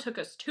first one took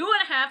us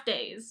 2.5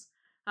 days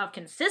of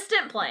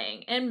consistent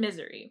playing and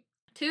misery.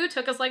 2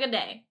 took us like a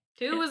day.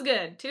 2 was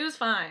good. 2 is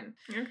fine.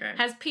 Okay.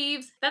 Has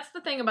peeves. That's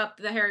the thing about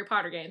the Harry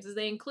Potter games, is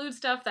they include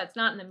stuff that's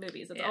not in the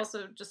movies. It's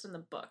also just in the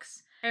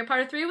books. Harry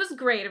Potter 3 was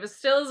great. It was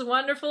still as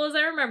wonderful as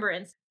I remember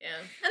it. Yeah.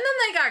 And then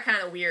they got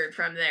kind of weird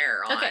from there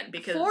on.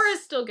 Because 4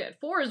 is still good.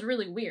 4 is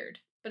really weird,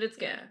 but it's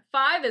good. Yeah.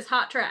 5 is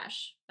hot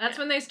trash. That's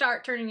when they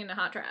start turning into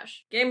hot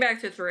trash. Getting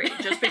back to 3,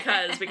 just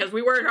because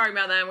we were talking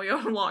about that and we go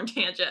on a long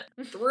tangent.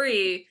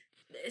 3...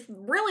 it's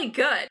really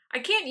good. I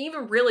can't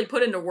even really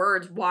put into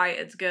words why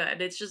it's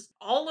good. It's just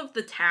all of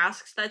the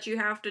tasks that you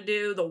have to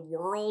do. The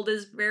world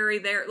is very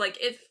there. Like,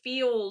 it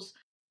feels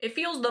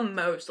the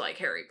most like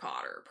Harry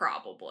Potter,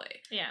 probably.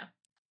 Yeah.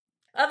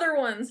 Other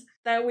ones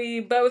that we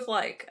both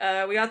like.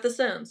 We got The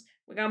Sims.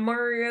 We got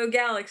Mario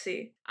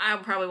Galaxy. I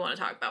probably want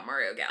to talk about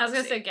Mario Galaxy. I was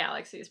going to say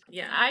Galaxies.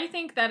 Yeah. I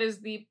think that is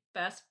the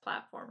best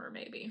platformer,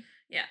 maybe.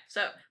 Yeah.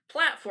 So,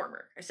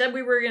 platformer. I said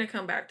we were going to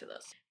come back to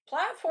this.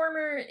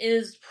 Platformer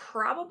is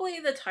probably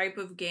the type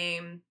of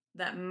game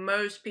that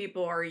most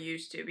people are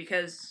used to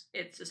because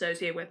it's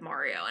associated with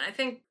Mario. And I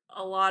think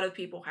a lot of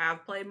people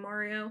have played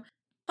Mario.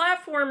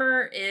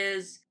 Platformer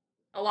is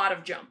a lot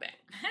of jumping.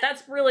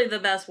 That's really the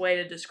best way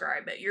to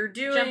describe it. You're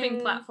doing... jumping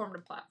platform to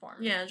platform.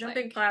 Yeah,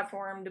 jumping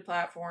platform to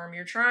platform.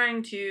 You're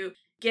trying to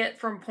get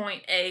from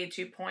point A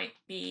to point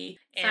B.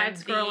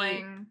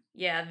 Side-scrolling.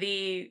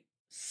 The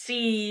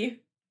C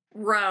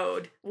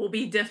road will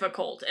be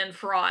difficult and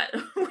fraught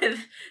with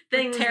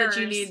things that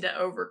you need to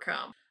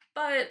overcome.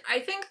 But I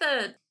think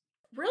that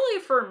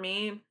really for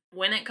me,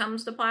 when it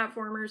comes to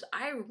platformers,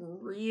 I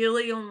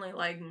really only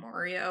like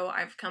Mario.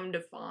 I've come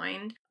to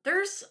find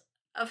there's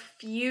a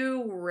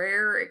few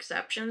rare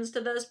exceptions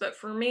to this, but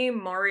for me,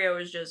 Mario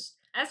is just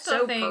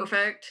so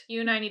perfect.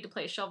 You and I need to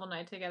play Shovel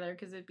Knight together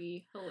because it'd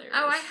be hilarious.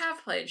 Oh, I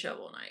have played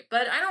Shovel Knight,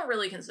 but I don't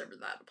really consider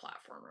that a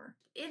platformer.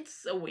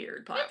 It's a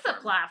weird platformer. It's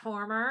a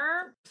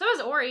platformer. So is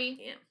Ori.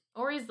 Yeah.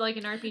 Ori's like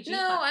an RPG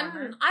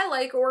platformer. I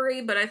like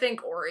Ori, but I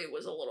think Ori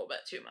was a little bit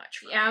too much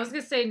for me. I was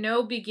going to say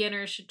no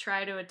beginner should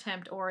try to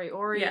attempt Ori.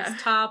 Ori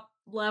is top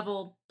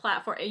level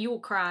platform. You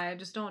will cry.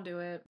 Just don't do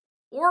it.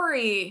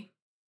 Ori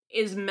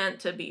is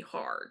meant to be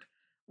hard,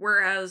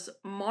 whereas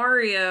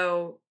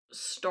Mario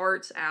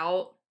starts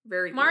out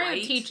very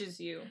Mario teaches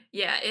you.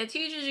 Yeah, it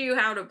teaches you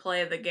how to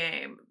play the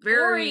game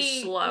very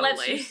slowly. Ori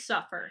lets you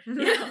suffer.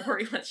 Yeah,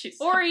 Ori lets you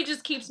suffer. Ori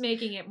just keeps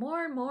making it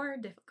more and more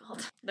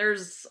difficult.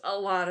 There's a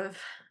lot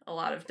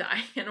of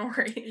dying in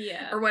Ori.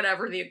 Yeah. Or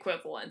whatever the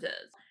equivalent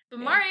is. But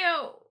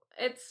Mario,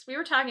 we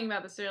were talking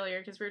about this earlier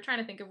because we were trying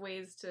to think of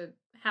ways to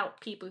help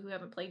people who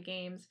haven't played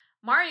games.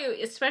 Mario,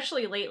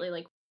 especially lately,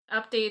 like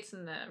updates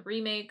and the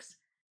remakes,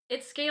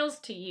 it scales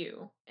to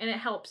you and it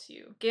helps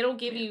you. It'll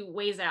give you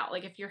ways out.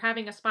 Like if you're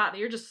having a spot that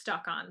you're just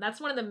stuck on,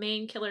 that's one of the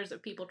main killers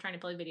of people trying to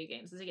play video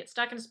games is they get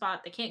stuck in a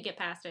spot, they can't get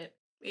past it.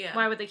 Yeah.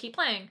 Why would they keep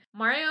playing?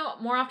 Mario,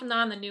 more often than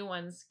not, the new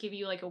ones give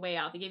you like a way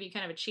out. They give you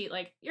kind of a cheat,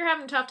 like you're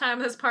having a tough time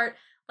with this part,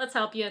 let's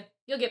help you.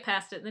 You'll get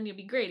past it and then you'll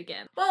be great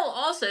again. Well,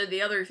 also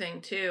the other thing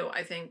too,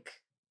 I think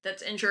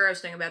that's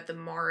interesting about the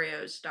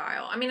Mario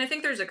style. I mean, I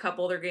think there's a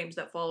couple other games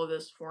that follow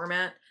this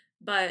format,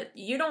 but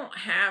you don't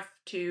have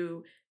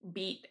to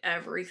beat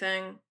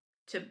everything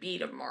to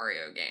beat a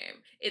Mario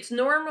game. It's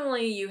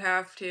normally you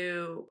have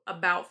to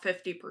about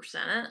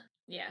 50%.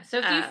 Yeah, so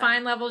if you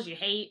find levels you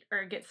hate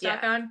or get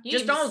stuck on, you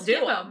just don't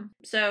skip do them.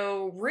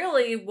 So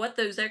really what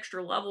those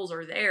extra levels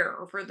are there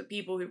are for the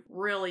people who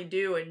really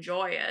do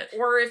enjoy it.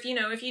 Or if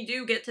you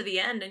do get to the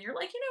end and you're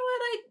like, you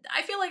know what,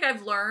 I feel like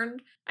I've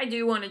learned, I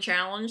do want a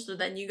challenge, so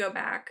then you go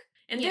back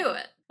and do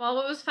it. Well,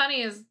 what was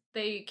funny is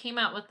they came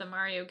out with the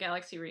Mario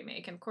Galaxy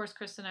remake, and of course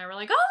Chris and I were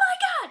like, oh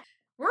my god,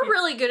 we're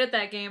really good at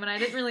that game, and I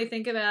didn't really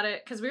think about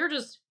it, because we were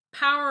just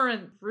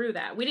powering through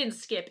that. We didn't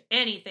skip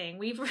anything.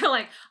 We were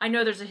like, I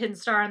know there's a hidden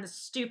star on this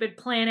stupid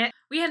planet.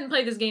 We hadn't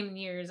played this game in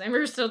years, and we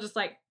were still just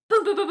like,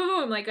 boom, boom, boom, boom,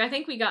 boom. Like, I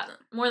think we got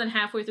more than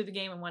halfway through the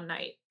game in one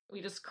night.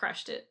 We just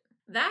crushed it.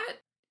 That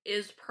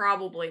is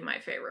probably my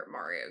favorite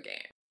Mario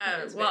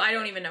game. Well, I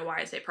don't even know why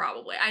I say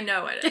probably. I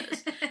know it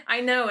is.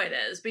 I know it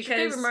is, because... It's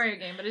your favorite Mario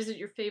game, but is it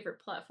your favorite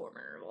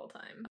platformer of all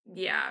time?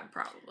 Yeah,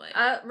 probably.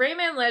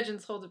 Rayman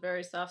Legends holds a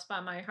very soft spot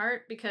in my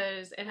heart,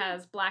 because it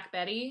has Black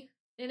Betty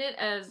in it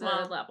as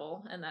a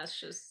level, and that's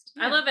just...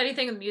 Yeah. I love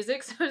anything with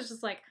music, so it's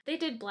just like, they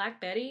did Black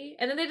Betty,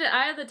 and then they did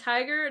Eye of the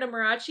Tiger and a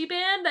mariachi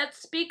band. That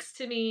speaks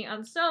to me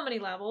on so many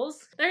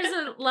levels. There's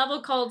a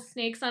level called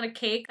Snakes on a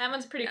Cake. That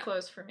one's pretty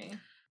close for me.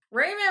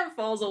 Rayman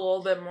falls a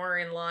little bit more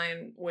in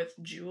line with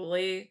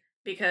Julie,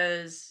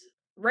 because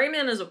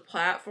Rayman is a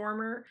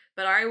platformer,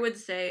 but I would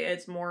say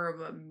it's more of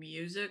a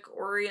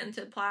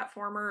music-oriented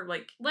platformer.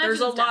 Like, Legends,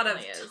 there's a lot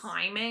of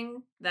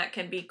timing that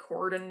can be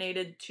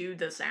coordinated to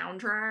the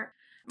soundtrack.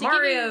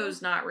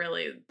 Mario's not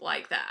really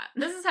like that.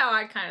 This is how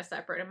I kind of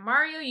separate. In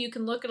Mario, you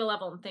can look at a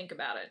level and think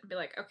about it and be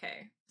like,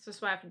 okay, so this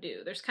is what I have to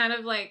do. There's kind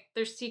of like,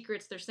 there's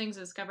secrets, there's things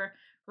to discover.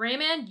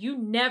 Rayman, you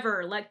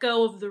never let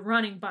go of the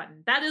running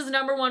button. That is the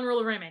number one rule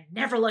of Rayman.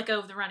 Never let go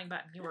of the running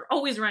button. You are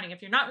always running.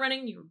 If you're not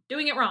running, you're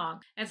doing it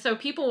wrong. And so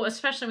people,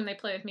 especially when they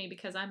play with me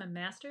because I'm a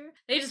master,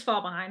 they just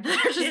fall behind.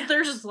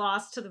 They're just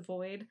lost to the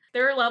void.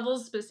 There are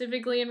levels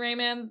specifically in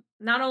Rayman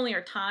not only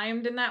are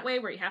timed in that way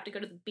where you have to go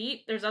to the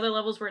beat, there's other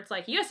levels where it's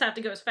like, you just have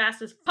to go as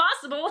fast as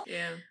possible.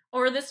 Yeah.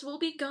 Or this will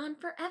be gone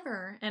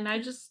forever. And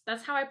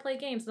that's how I play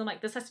games. And I'm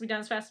like, this has to be done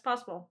as fast as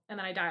possible. And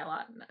then I die a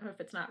lot if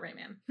it's not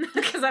Rayman.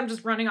 Because I'm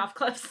just running off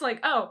cliffs like,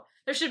 oh,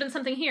 there should have been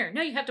something here.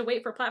 No, you have to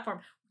wait for a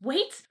platform.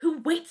 Wait? Who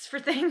waits for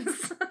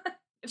things?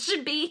 It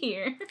should be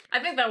here. I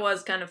think that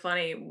was kind of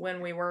funny when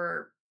we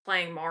were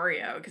playing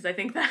Mario, because I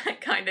think that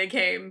kind of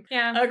came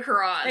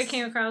across. It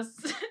came across.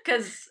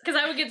 Because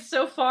I would get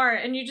so far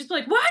and you'd just be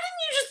like, why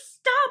didn't you just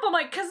stop? I'm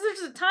like, because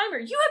there's a timer.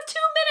 You have 2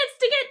 minutes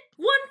to get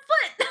 1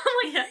 foot.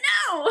 I'm like,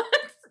 no,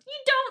 you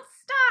don't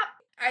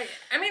stop.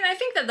 I mean, I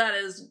think that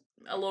is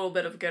a little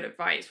bit of good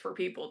advice for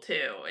people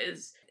too,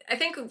 I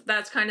think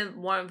that's kind of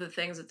one of the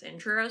things that's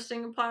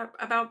interesting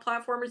about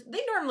platformers.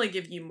 They normally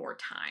give you more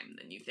time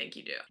than you think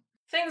you do.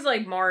 Things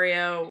like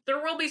Mario,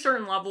 there will be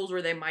certain levels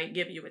where they might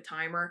give you a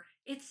timer.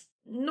 It's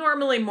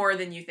normally more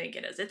than you think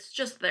it is. It's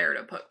just there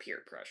to put peer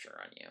pressure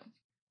on you.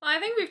 Well, I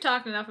think we've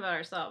talked enough about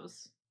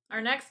ourselves.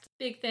 Our next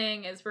big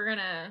thing is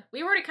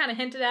we already kind of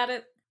hinted at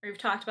it. We've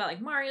talked about,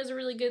 like, Mario's a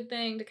really good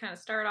thing to kind of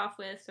start off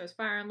with, so is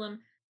Fire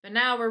Emblem. But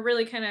now we're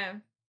really kind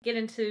of get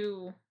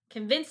into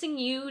convincing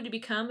you to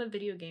become a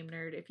video game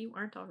nerd if you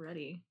aren't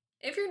already.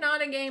 If you're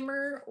not a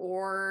gamer,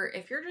 or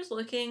if you're just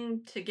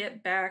looking to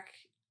get back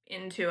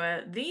into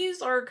it,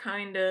 these are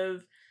kind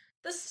of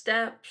the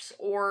steps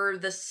or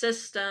the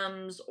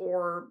systems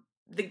or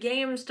the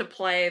games to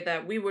play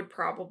that we would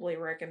probably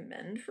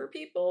recommend for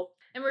people.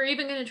 And we're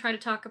even going to try to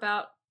talk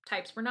about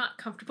types we're not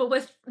comfortable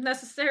with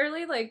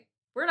necessarily. Like,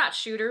 we're not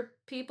shooter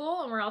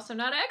people, and we're also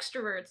not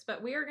extroverts,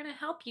 but we are going to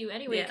help you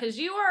anyway, because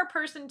you are a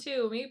person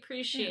too, and we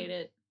appreciate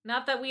it.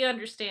 Not that we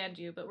understand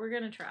you, but we're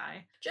going to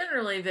try.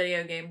 Generally,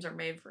 video games are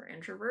made for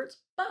introverts,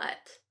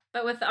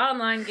 But with the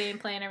online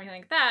gameplay and everything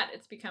like that,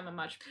 it's become a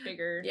much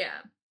bigger... Yeah.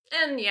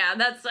 And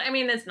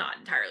it's not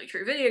entirely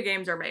true. Video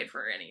games are made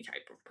for any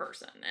type of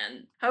person.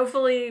 And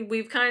hopefully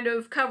we've kind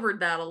of covered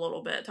that a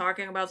little bit,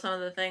 talking about some of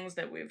the things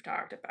that we've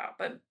talked about.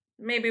 But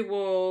maybe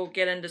we'll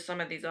get into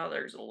some of these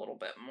others a little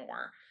bit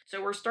more.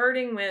 So we're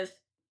starting with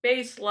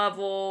base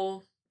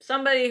level,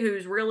 somebody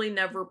who's really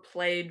never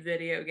played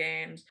video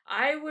games.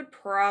 I would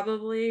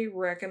probably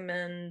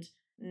recommend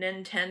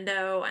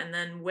Nintendo, and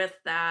then with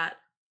that,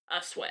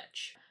 a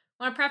Switch.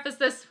 I want to preface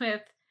this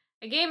with,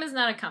 a game is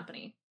not a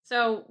company.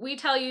 So we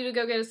tell you to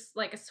go get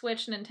a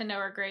Switch. Nintendo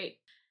are great,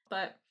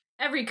 but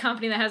every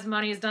company that has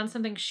money has done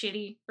something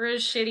shitty or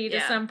is shitty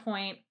to some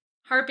point.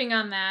 Harping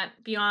on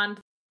that beyond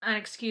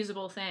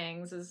unexcusable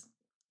things is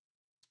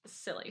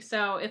silly.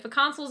 So if a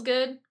console's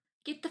good,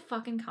 get the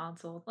fucking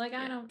console. Like,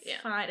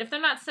 it's fine. If they're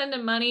not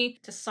sending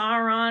money to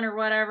Sauron or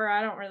whatever,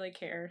 I don't really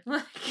care.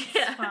 Like,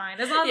 it's fine.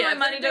 As long as my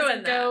money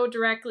doesn't go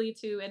directly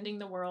to ending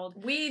the world.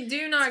 We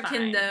do not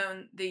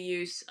condone the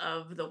use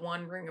of the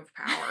One Ring of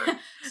Power.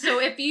 So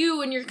if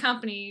you and your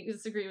company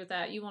disagree with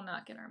that, you will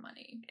not get our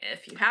money.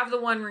 If you have the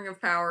One Ring of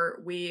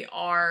Power, we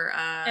are...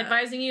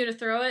 advising you to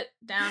throw it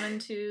down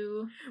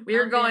into... We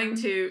are going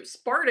to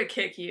Sparta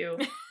kick you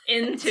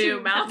into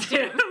Mount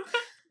Doom.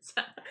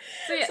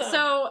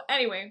 So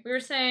anyway, we were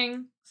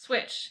saying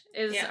Switch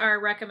is Yeah. our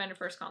recommended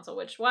first console,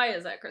 why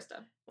is that,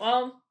 Krista?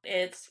 Well,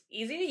 it's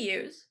easy to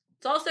use.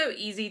 It's also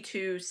easy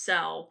to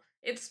sell.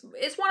 It's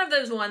one of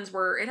those ones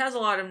where it has a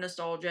lot of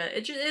nostalgia.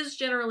 It is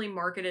generally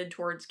marketed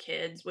towards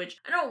kids, which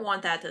I don't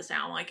want that to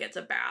sound like it's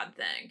a bad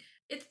thing.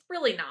 It's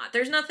really not.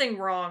 There's nothing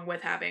wrong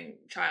with having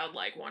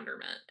childlike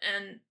wonderment.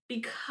 And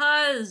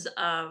because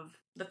of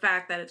the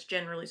fact that it's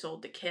generally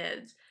sold to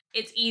kids,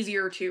 it's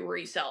easier to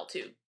resell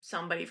to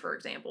somebody, for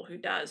example, who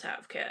does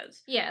have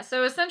kids. Yeah,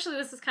 so essentially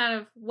this is kind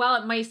of, while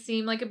it might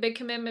seem like a big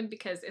commitment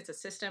because it's a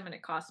system and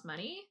it costs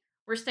money,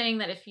 we're saying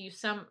that if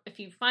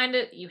you find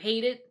it, you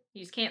hate it,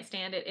 you just can't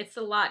stand it, it's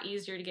a lot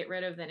easier to get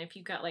rid of than if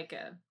you got like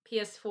a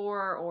PS4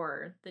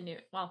 or the new,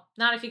 well,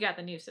 not if you got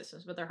the new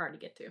systems, but they're hard to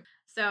get to.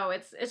 So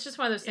it's just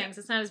one of those things.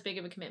 It's not as big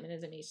of a commitment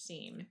as it may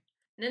seem.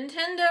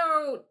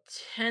 Nintendo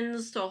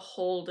tends to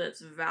hold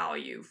its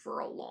value for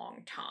a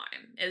long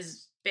time,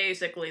 is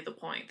basically the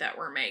point that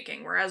we're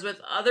making. Whereas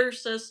with other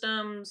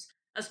systems,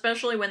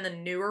 especially when the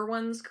newer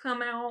ones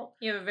come out,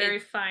 you have a very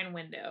fine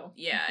window.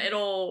 Yeah,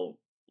 it'll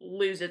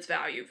lose its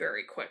value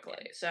very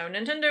quickly. So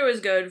Nintendo is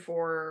good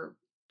for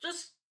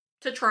just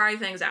to try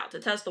things out, to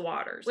test the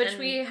waters. Which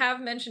we have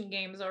mentioned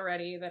games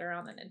already that are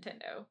on the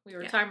Nintendo. We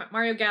were talking about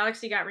Mario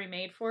Galaxy got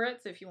remade for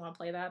it, so if you want to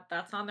play that,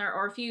 that's on there.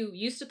 Or if you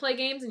used to play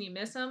games and you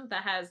miss them,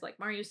 that has like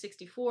Mario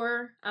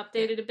 64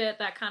 updated a bit,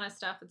 that kind of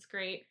stuff. It's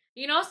great.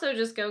 You can also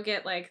just go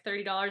get like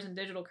 $30 in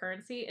digital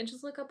currency and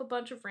just look up a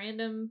bunch of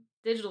random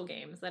digital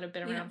games that have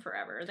been around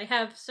forever. They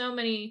have so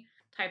many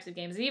types of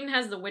games. It even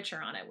has The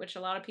Witcher on it, which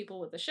a lot of people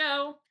with the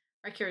show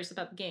are curious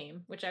about the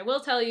game, which I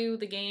will tell you,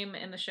 the game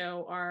and the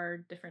show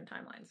are different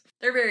timelines.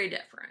 They're very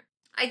different.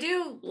 I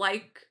do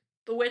like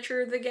The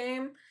Witcher, the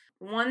game.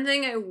 One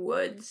thing I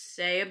would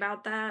say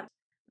about that,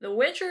 The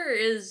Witcher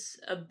is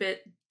a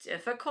bit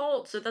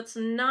difficult, so that's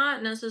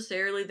not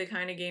necessarily the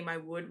kind of game I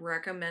would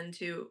recommend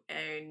to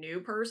a new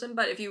person,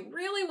 but if you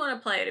really want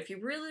to play it, if you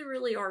really,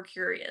 really are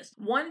curious,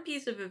 one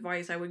piece of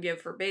advice I would give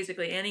for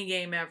basically any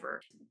game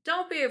ever,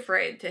 don't be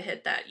afraid to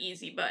hit that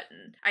easy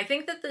button. I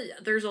think that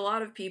there's a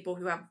lot of people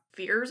who have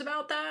fears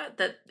about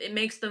that it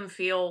makes them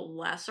feel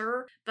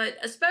lesser, but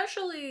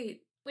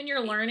especially when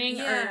you're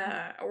learning,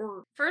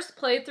 or first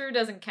playthrough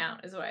doesn't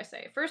count, is what I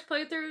say. First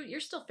playthrough, you're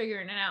still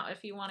figuring it out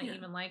if you want to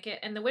even like it.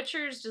 And The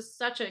Witcher is just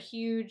such a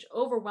huge,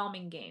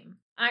 overwhelming game.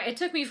 It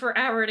took me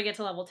forever to get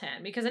to level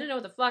 10 because I didn't know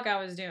what the fuck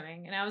I was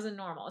doing, and I was in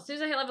normal. As soon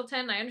as I hit level 10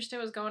 and I understood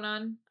what was going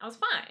on, I was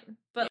fine.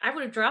 But I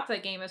would have dropped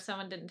that game if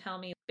someone didn't tell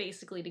me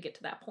basically to get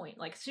to that point.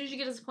 Like, as soon as you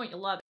get to this point, you'll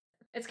love it.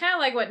 It's kind of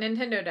like what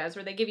Nintendo does,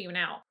 where they give you an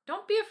out.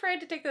 Don't be afraid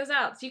to take those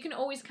outs. You can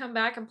always come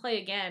back and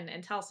play again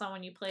and tell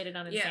someone you played it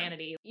on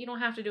Insanity. You don't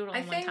have to do it all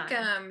in one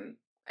time.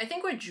 I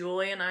think what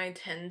Julie and I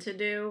tend to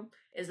do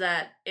is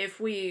that if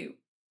we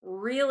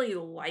really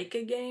like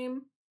a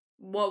game,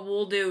 what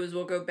we'll do is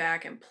we'll go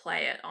back and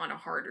play it on a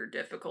harder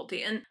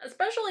difficulty. And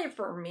especially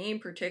for me,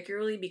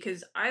 particularly,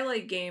 because I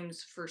like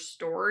games for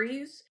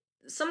stories,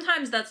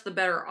 sometimes that's the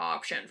better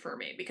option for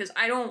me, because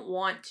I don't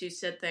want to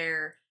sit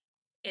there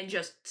and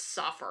just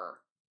suffer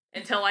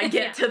until I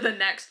get to the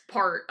next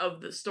part of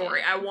the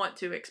story. I want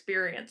to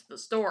experience the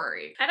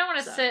story. I don't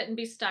want to sit and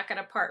be stuck at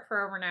a part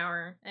for over an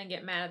hour and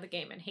get mad at the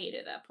game and hate it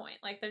at that point.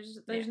 Like,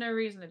 there's no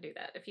reason to do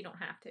that if you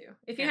don't have to.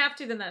 If you have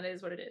to, then that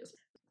is what it is.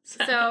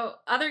 So,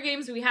 other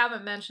games we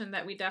haven't mentioned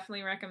that we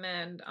definitely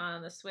recommend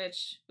on the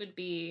Switch would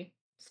be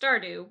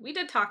Stardew. We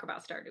did talk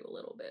about Stardew a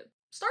little bit.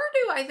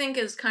 Stardew, I think,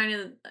 is kind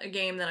of a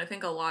game that I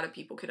think a lot of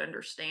people could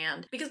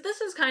understand, because this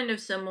is kind of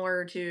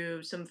similar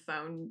to some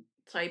phone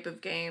type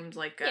of games,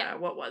 like,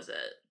 what was it?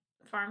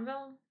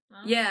 Farmville?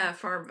 Yeah,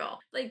 Farmville.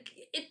 Like,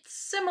 it's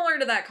similar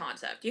to that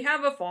concept. You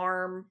have a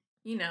farm,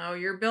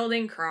 you're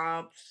building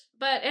crops.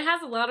 But it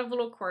has a lot of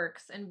little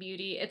quirks and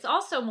beauty. It's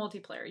also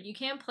multiplayer. You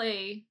can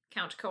play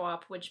couch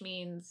co-op, which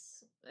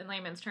means, in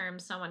layman's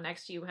terms, someone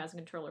next to you has a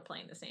controller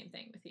playing the same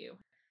thing with you.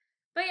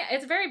 But yeah,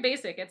 it's very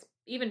basic. It's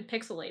even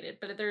pixelated,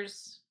 but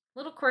there's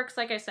little quirks,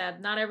 like I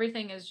said. Not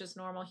everything is just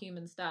normal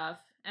human stuff.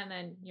 And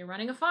then you're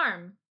running a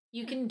farm.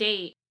 You can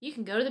date. You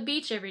can go to the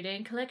beach every day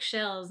and collect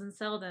shells and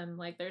sell them.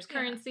 Like, there's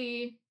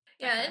currency.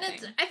 Yeah, and I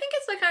think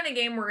it's the kind of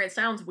game where it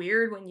sounds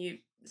weird when you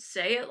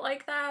say it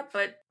like that,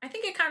 but I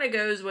think it kind of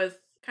goes with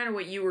kind of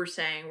what you were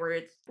saying, where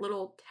it's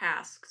little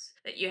tasks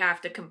that you have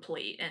to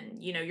complete,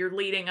 and, you're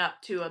leading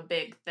up to a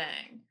big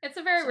thing. It's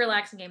a very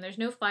relaxing game. There's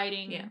no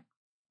fighting. Yeah.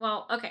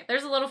 Well, okay,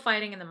 there's a little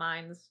fighting in the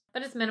mines,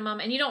 but it's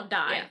minimum, and you don't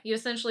die. Yeah. You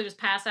essentially just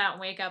pass out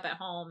and wake up at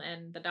home,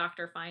 and the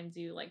doctor finds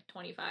you, like,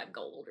 25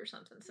 gold or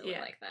something silly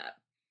like that.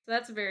 So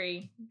that's a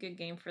very good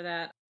game for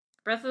that.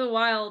 Breath of the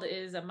Wild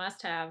is a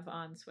must-have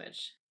on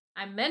Switch.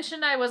 I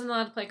mentioned I wasn't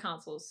allowed to play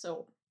consoles,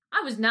 so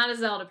I was not a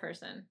Zelda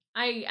person.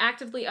 I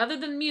actively, other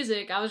than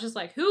music, I was just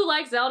like, who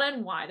likes Zelda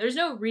and why? There's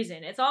no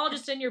reason. It's all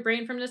just in your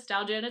brain from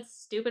nostalgia, and it's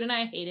stupid, and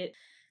I hate it.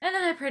 And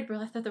then I played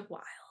Breath of the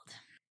Wild.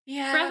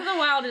 Yeah. Breath of the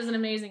Wild is an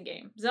amazing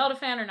game. Zelda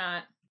fan or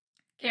not,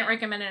 can't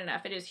recommend it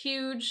enough. It is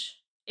huge.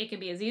 It can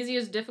be as easy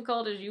as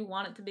difficult as you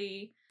want it to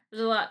be.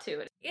 There's a lot to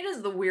it. It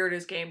is the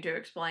weirdest game to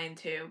explain,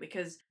 too,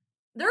 because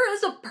there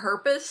is a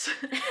purpose.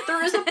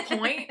 There is a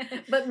point,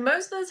 but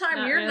most of the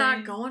time you're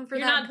not going for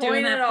that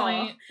point at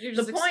all. You're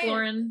just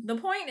exploring. The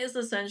point is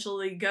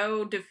essentially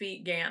go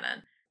defeat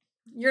Ganon.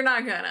 You're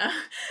not gonna.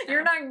 No.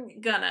 You're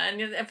not gonna.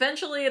 And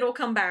eventually it'll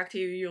come back to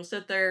you. You'll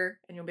sit there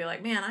and you'll be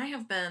like, man, I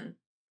have been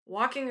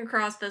walking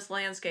across this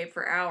landscape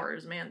for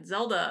hours. Man,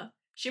 Zelda,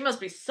 she must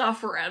be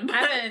suffering.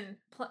 I've been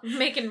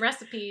making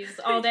recipes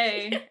all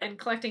day and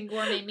collecting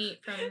gourmet meat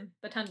from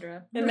the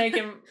tundra.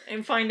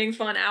 And finding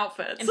fun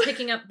outfits. And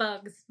picking up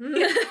bugs.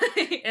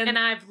 and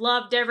I've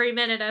loved every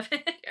minute of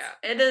it.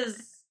 Yeah, it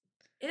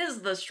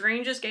is the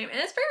strangest game. And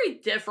it's very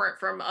different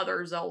from other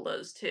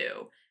Zeldas,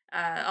 too.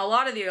 A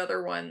lot of the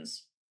other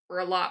ones were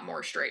a lot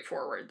more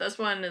straightforward. This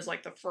one is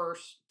like the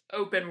first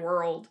open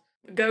world.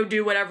 Go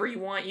do whatever you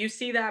want. You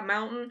see that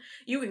mountain,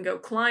 you can go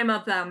climb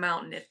up that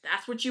mountain if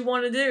that's what you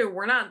want to do.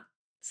 We're not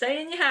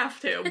saying you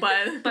have to,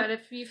 but but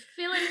if you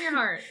feel it in your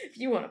heart, if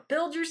you want to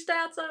build your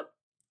stats up,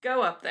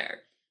 go up there.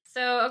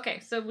 So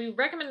we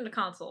recommended a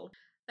console.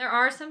 There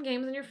are some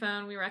games on your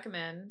phone we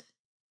recommend.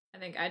 I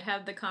think I'd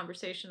have the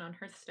conversation on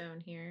Hearthstone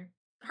here.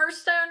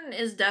 Hearthstone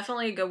is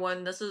definitely a good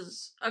one. This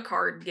is a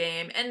card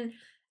game, and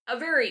a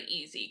very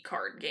easy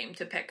card game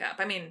to pick up.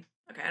 I mean,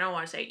 okay, I don't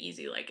want to say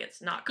easy like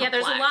it's not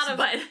complex.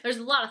 Yeah, there's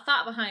a lot of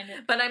thought behind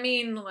it. But I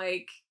mean,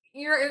 like,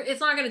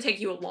 it's not going to take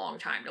you a long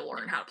time to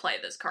learn how to play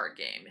this card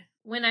game.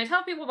 When I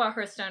tell people about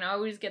Hearthstone, I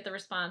always get the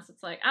response,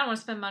 it's like, I don't want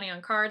to spend money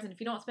on cards, and if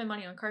you don't spend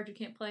money on cards, you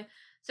can't play.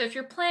 So if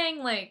you're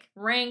playing, like,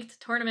 ranked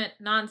tournament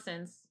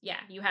nonsense, yeah,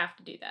 you have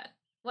to do that.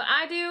 What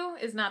I do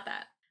is not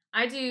that.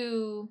 I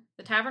do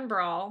the Tavern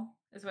Brawl,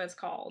 is what it's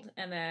called,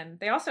 and then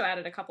they also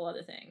added a couple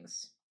other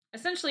things.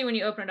 Essentially, when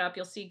you open it up,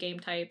 you'll see game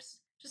types.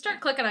 Just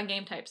start clicking on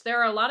game types. There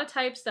are a lot of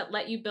types that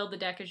let you build the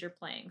deck as you're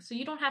playing, so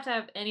you don't have to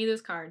have any of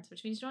those cards,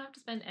 which means you don't have to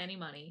spend any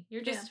money.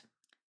 You're just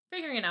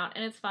figuring it out,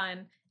 and it's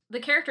fun. The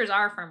characters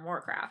are from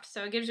Warcraft,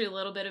 so it gives you a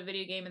little bit of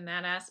video game in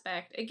that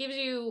aspect. It gives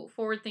you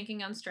forward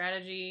thinking on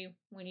strategy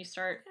when you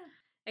start.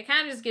 Yeah. It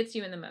kind of just gets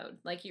you in the mode.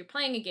 Like, you're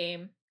playing a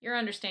game, you're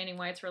understanding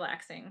why it's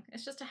relaxing.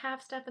 It's just a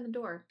half step in the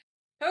door.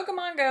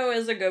 Pokemon Go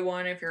is a good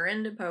one if you're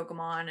into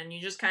Pokemon and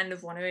you just kind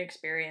of want to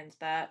experience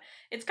that.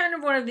 It's kind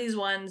of one of these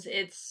ones,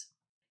 it's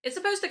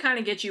supposed to kind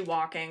of get you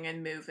walking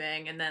and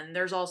moving, and then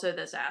there's also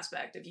this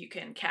aspect of you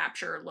can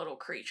capture little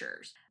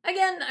creatures.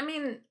 Again, I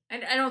mean,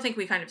 I don't think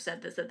we kind of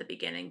said this at the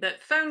beginning,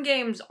 but phone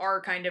games are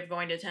kind of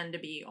going to tend to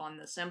be on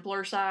the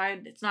simpler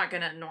side. It's not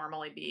going to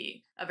normally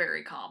be a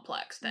very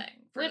complex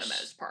thing for the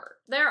most part.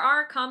 There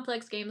are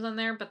complex games on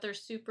there, but they're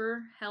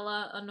super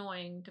hella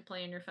annoying to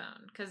play on your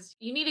phone, because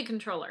you need a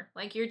controller.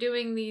 Like, you're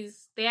doing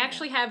these, they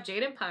actually have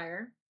Jade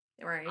Empire.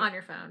 Right. On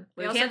your phone.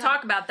 We can't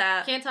talk about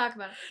that. Can't talk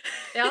about it.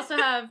 They also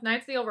have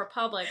Knights of the Old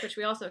Republic, which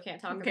we also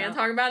can't talk about. Can't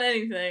talk about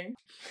anything.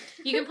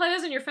 You can play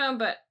those on your phone,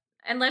 but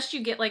unless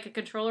you get like a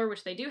controller,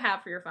 which they do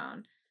have for your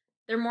phone,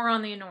 they're more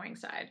on the annoying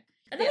side.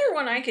 Another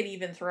one I could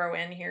even throw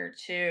in here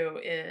too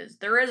is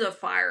there is a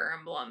Fire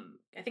Emblem.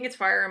 I think it's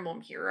Fire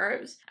Emblem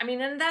Heroes. I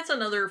mean, and that's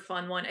another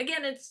fun one.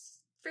 Again, it's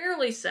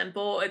fairly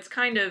simple. It's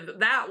kind of,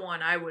 that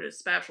one I would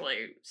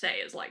especially say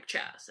is like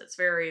chess. It's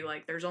very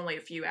like, there's only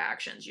a few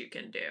actions you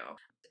can do.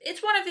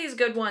 It's one of these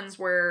good ones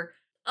where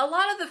a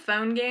lot of the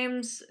phone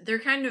games, they're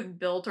kind of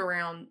built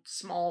around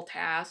small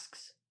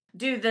tasks.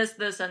 Do this,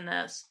 this, and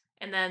this,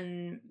 and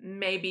then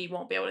maybe you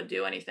won't be able to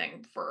do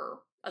anything for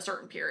a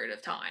certain period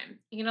of time.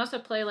 You can also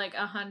play like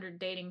 100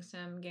 dating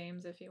sim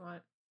games if you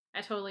want.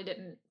 I totally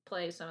didn't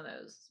play some of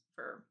those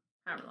for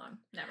however long.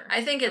 Never.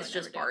 I think it's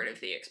just part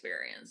of the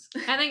experience.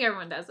 I think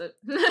everyone does it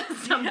at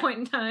some point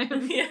in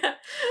time. Yeah.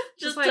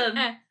 Just like,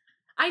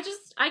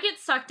 I get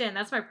sucked in.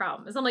 That's my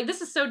problem. Is I'm like,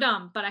 this is so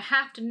dumb, but I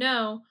have to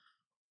know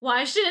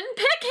why she didn't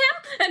pick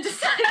him, and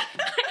just like, I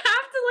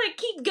have to like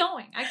keep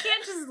going. I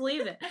can't just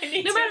leave it.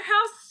 No matter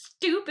how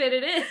stupid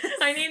it is.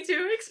 I need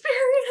to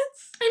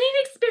experience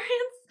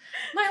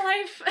my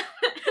life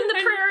in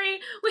the prairie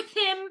with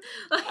him.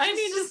 Like, I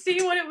need to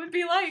see what it would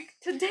be like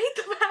to date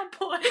the bad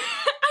boy. I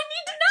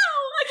need to know.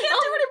 I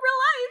can't do it in real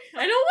life.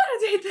 I don't want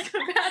to date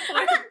the bad boy.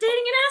 I'm not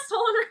dating an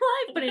asshole in real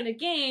life, but in a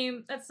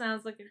game, that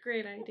sounds like a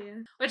great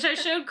idea. Which I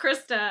showed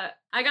Krista.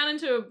 I got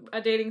into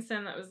a dating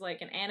sim that was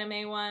like an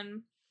anime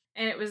one,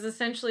 and it was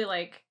essentially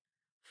like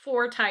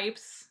 4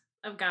 types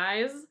of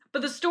guys,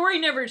 but the story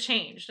never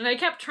changed, and I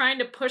kept trying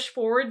to push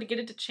forward to get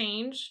it to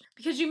change,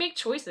 because you make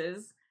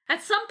choices.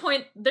 At some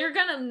point, they're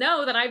gonna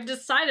know that I've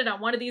decided on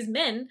one of these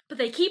men, but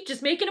they keep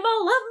just making them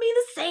all love me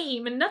the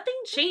same, and nothing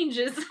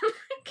changes.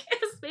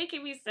 It's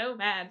making me so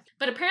mad.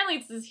 But apparently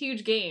it's this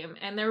huge game,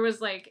 and there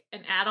was like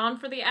an add-on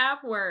for the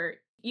app where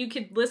you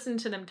could listen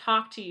to them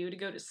talk to you to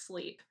go to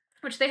sleep,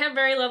 which they have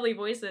very lovely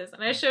voices.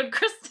 And I showed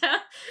Krista,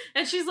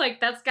 and she's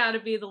like, that's gotta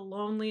be the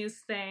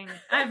loneliest thing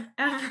I've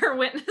ever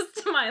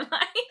witnessed in my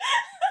life.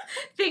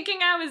 Thinking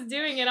I was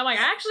doing it. I'm like,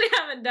 I actually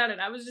haven't done it.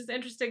 I was just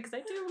interested because I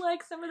do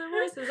like some of their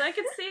voices. I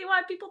could see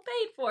why people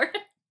paid for it.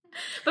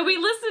 But we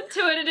listened to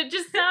it and it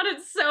just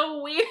sounded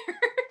so weird.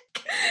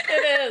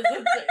 It is.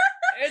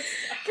 It's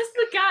because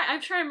the guy,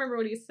 I'm trying to remember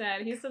what he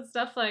said. He said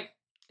stuff like,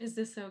 is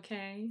this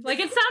okay? Like,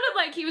 it sounded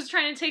like he was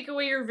trying to take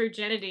away your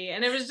virginity,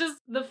 and it was just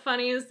the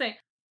funniest thing.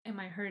 Am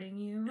I hurting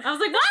you? I was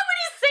like, why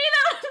would you say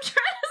that when I'm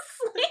trying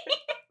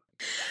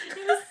to sleep?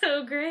 It was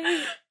so great.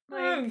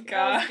 Like, Oh, that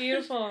God. was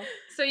beautiful.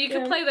 So you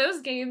can play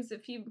those games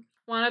if you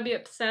want to be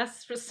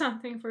obsessed with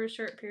something for a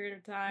short period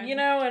of time. You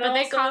know, and but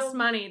they also- cost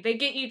money. They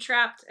get you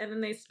trapped, and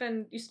then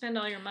you spend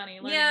all your money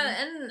learning.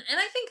 Yeah, and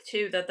I think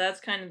too that's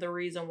kind of the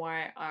reason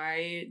why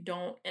I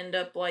don't end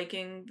up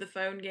liking the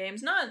phone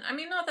games. Not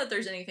that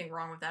there's anything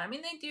wrong with that. I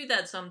mean, they do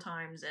that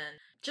sometimes in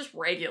just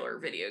regular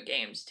video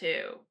games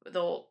too.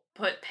 They'll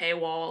put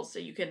paywalls so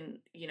you can,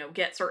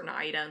 get certain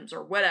items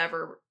or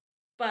whatever.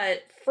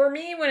 But for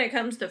me, when it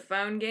comes to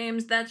phone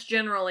games, that's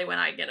generally when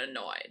I get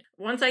annoyed.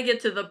 Once I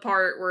get to the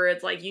part where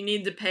it's like you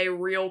need to pay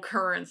real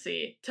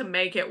currency to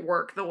make it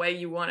work the way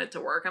you want it to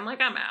work, I'm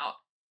like, I'm out.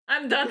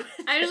 I'm done with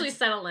it. I usually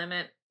set a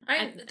limit.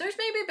 There's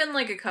maybe been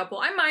like a couple.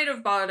 I might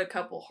have bought a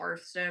couple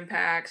Hearthstone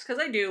packs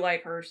because I do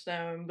like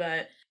Hearthstone,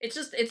 but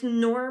it's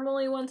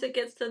normally once it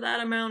gets to that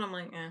amount, I'm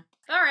like, eh.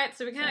 All right,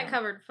 so we kind of So.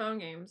 covered phone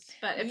games.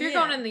 But if you're Yeah.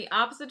 going in the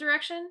opposite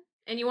direction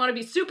and you want to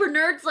be super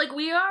nerds like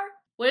we are,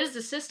 what is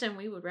the system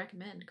we would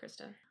recommend,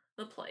 Krista?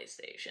 The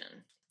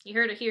PlayStation. You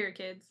heard it here,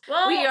 kids.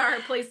 Well, We are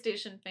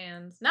PlayStation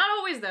fans. Not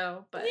always,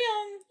 though, but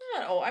Yeah,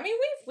 not all. I mean,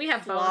 we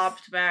have both.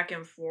 flopped back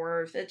and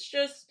forth. It's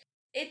just,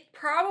 it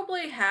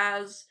probably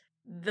has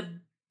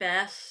the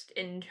best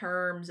in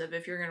terms of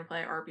if you're going to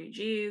play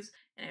RPGs,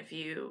 and if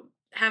you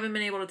haven't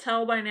been able to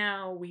tell by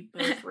now, we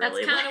both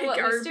really kinda like what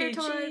we RPGs. steer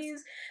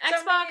towards. So,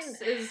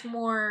 Xbox is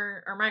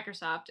more, or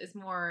Microsoft is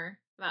more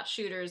about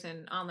shooters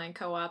and online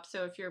co-op.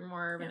 So if you're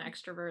more of an Yeah.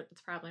 extrovert, that's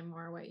probably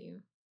more what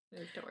you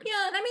move towards.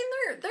 Yeah, and I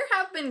mean there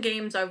have been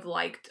games I've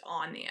liked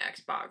on the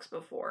Xbox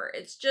before.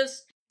 It's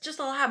just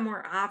I'll have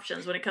more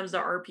options when it comes to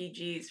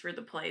RPGs for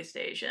the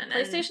PlayStation.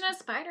 PlayStation has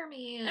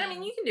Spider-Man. And, I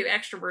mean, you can do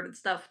extroverted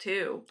stuff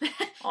too.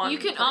 on You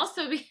can the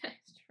also be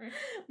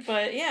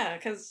But yeah,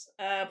 because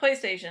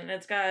PlayStation,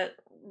 it's got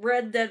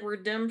Red Dead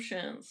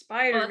Redemption, Well, it's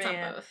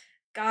Spider-Man, on both.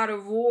 God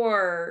of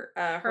War,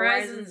 Horizon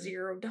Horizon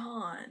Zero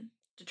Dawn.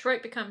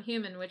 Detroit Become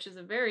Human, which is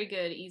a very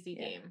good, easy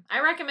Yeah. game. I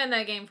recommend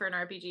that game for an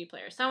RPG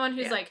player. Someone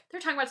who's Yeah. like, they're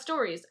talking about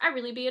stories. I'd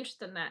really be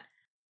interested in that.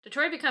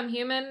 Detroit Become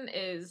Human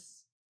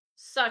is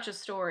such a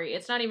story.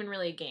 It's not even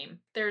really a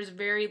game. There's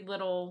very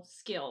little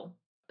skill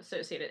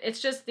associated.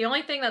 It's just the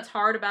only thing that's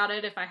hard about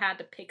it, if I had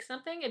to pick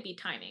something, it'd be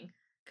timing.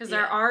 Because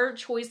there Yeah. are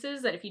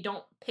choices that if you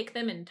don't pick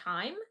them in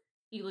time,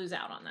 you lose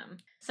out on them.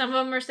 Some of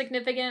them are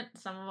significant,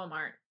 some of them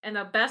aren't. And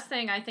the best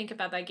thing I think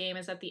about that game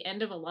is at the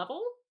end of a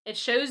level, it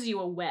shows you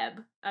a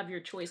web of your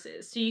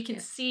choices. So you can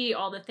Yeah. see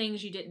all the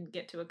things you didn't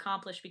get to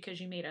accomplish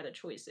because you made other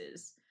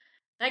choices.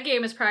 That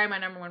game is probably my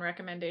number one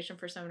recommendation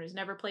for someone who's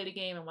never played a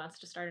game and wants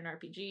to start an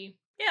RPG.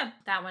 Yeah.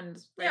 That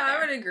one's right Yeah, I there.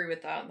 would agree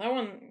with that. That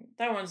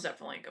one's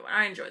definitely a good one.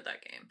 I enjoyed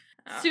that game.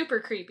 Super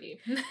creepy.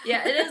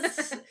 Yeah, it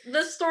is.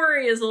 The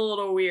story is a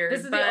little weird.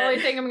 This is but... the only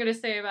thing I'm going to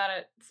say about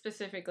it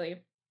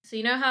specifically. So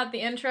you know how at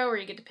the intro where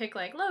you get to pick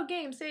like load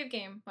game, save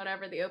game,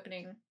 whatever the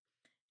opening,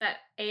 that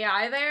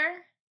AI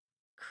there,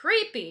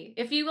 creepy.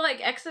 If you like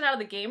exit out of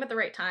the game at the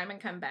right time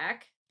and come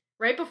back,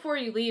 right before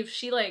you leave,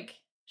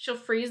 she'll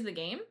freeze the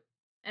game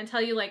and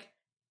tell you like,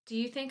 do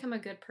you think I'm a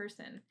good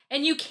person?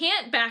 And you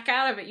can't back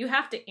out of it. You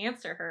have to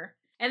answer her.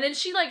 And then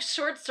she like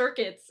short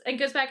circuits and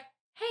goes back,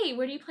 hey,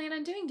 what do you plan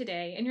on doing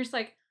today? And you're just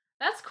like,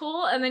 that's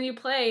cool. And then you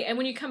play, and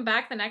when you come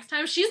back the next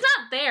time, she's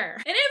not there.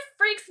 And it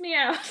freaks me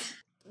out.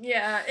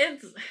 Yeah,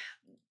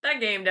 that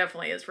game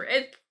definitely is for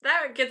it.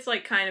 That gets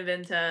like kind of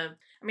into.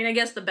 I mean, I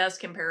guess the best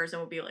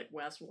comparison would be like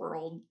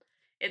Westworld.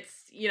 It's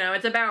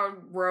it's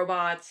about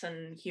robots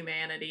and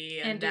humanity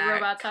and do that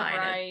robots have kind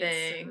rights of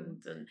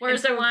things. And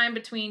Where's and the line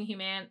between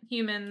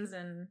humans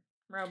and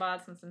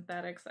robots and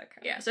synthetics? That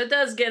kind Yeah, so it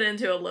does get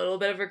into a little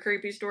bit of a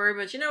creepy story,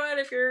 but you know what?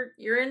 If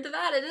you're into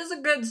that, it is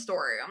a good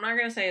story. I'm not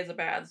gonna say it's a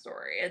bad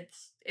story.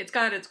 It's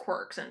got its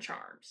quirks and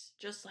charms,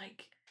 just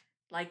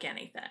like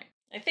anything.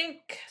 I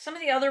think some of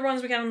the other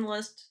ones we got on the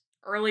list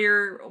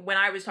earlier when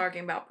I was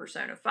talking about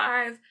Persona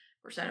 5.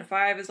 Persona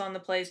 5 is on the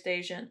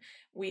PlayStation.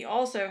 We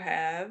also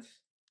have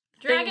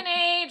Dragon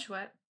Age.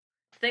 What?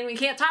 thing we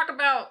can't talk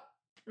about.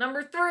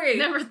 Number 3.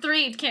 Number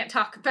 3 can't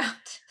talk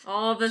about.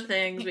 All the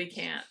things we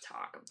can't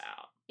talk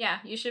about. Yeah,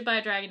 you should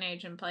buy Dragon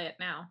Age and play it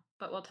now.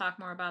 But we'll talk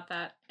more about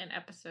that in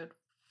episode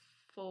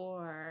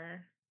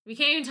 4. We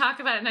can't even talk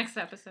about it next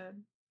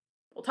episode.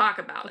 We'll talk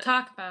about We'll it.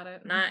 talk about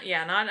it.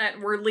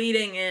 We're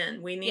leading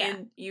in. We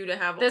need you to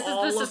have This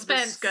all is the of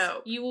suspense. the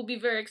scope. You will be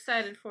very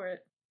excited for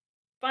it.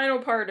 Final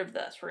part of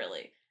this,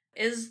 really,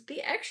 is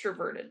the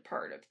extroverted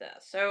part of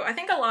this. So I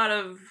think a lot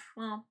of,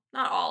 well,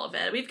 not all of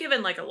it. We've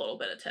given like a little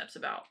bit of tips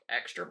about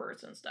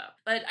extroverts and stuff.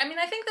 But I mean,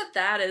 I think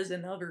that is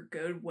another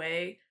good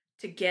way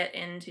to get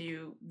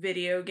into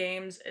video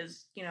games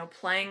is,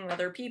 playing with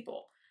other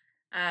people.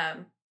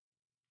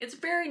 It's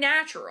very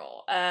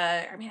natural.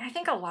 I mean, I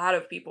think a lot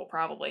of people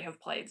probably have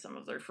played some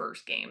of their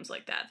first games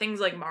like that. Things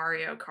like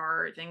Mario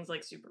Kart, things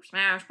like Super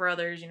Smash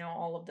Brothers,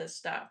 all of this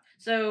stuff.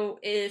 So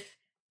if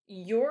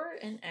you're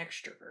an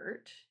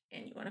extrovert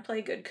and you want to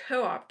play good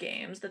co-op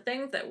games, the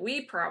things that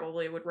we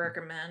probably would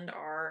recommend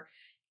are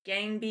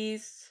Gang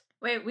Beasts.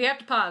 Wait, we have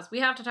to pause. We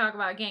have to talk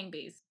about Gang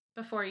Beasts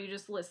before you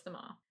just list them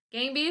all.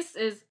 Gang Beasts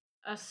is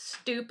a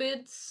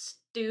stupid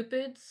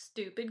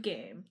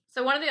game.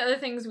 So one of the other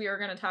things we are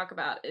going to talk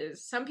about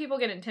is some people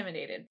get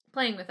intimidated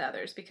playing with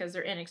others because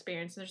they're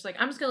inexperienced and they're just like,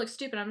 I'm just going to look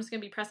stupid. I'm just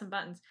going to be pressing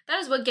buttons. That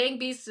is what Gang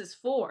Beasts is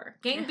for.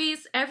 Gang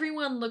Beasts,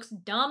 everyone looks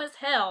dumb as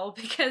hell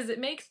because it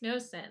makes no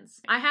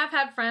sense. I have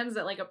had friends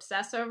that like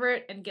obsess over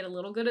it and get a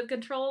little good at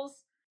controls,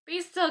 but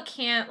you still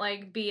can't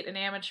like beat an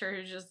amateur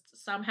who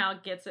just somehow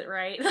gets it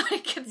right.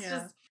 Like it's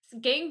just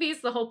Gang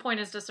Beasts, the whole point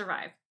is to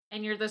survive.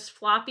 And you're this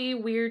floppy,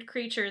 weird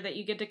creature that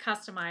you get to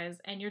customize,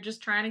 and you're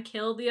just trying to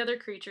kill the other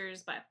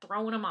creatures by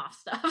throwing them off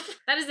stuff.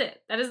 That is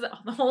it. That is the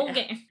whole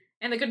game.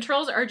 And the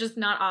controls are just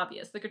not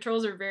obvious. The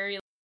controls are very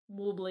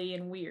wobbly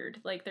and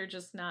weird. Like, they're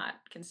just not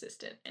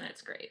consistent, and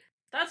it's great.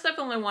 That's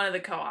definitely one of the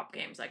co-op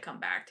games I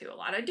come back to a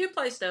lot. I do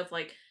play stuff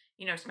like,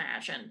 you know,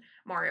 Smash and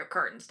Mario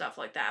Kart and stuff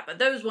like that, but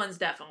those ones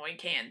definitely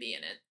can be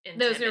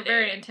Those are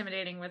very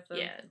intimidating with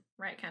the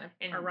right kind of,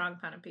 and, or wrong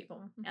kind of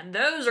people. And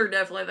those are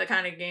definitely the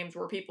kind of games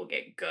where people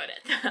get good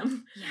at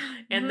them.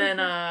 Yeah. And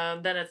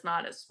then it's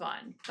not as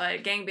fun.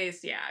 But Gang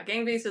Beasts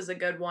is a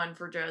good one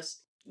for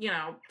just, you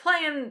know,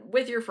 playing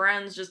with your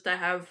friends just to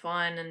have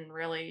fun, and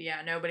really,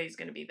 nobody's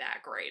going to be that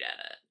great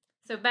at it.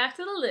 So back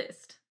to the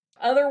list.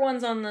 Other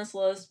ones on this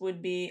list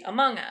would be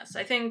Among Us.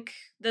 I think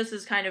this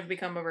has kind of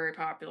become a very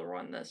popular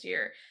one this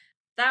year.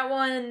 That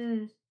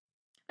one,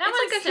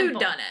 it's like a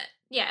whodunit.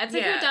 Yeah, it's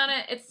a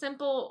whodunit. It's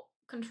simple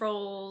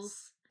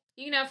controls.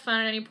 You can have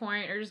fun at any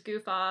point or just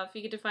goof off.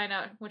 You get to find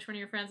out which one of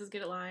your friends is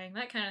good at lying,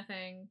 that kind of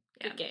thing.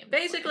 Good game.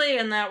 Basically,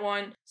 in that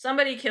one,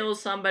 somebody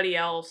kills somebody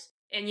else,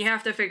 and you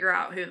have to figure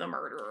out who the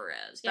murderer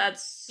is. Yeah.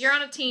 You're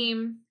on a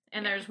team,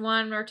 and there's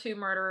one or two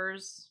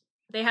murderers.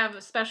 They have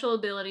a special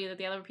ability that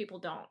the other people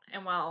don't.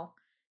 And while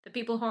the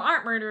people who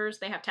aren't murderers,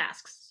 they have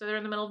tasks. So they're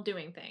in the middle of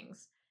doing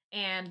things.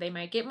 And they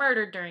might get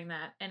murdered during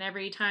that. And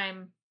every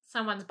time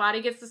someone's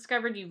body gets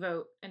discovered, you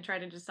vote and try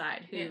to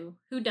decide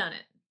who done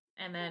it.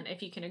 And then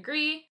if you can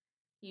agree,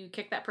 you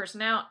kick that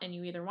person out, and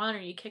you either won or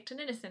you kicked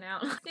an innocent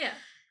out.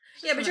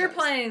 Yeah, but you're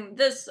playing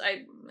this,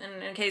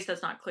 in case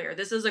that's not clear,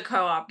 this is a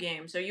co-op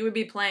game, so you would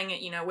be playing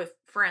it, you know, with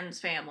friends,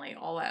 family,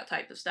 all that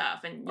type of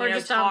stuff, and, you know,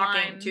 just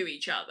talking online to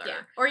each other. Yeah.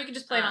 Or you could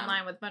just play it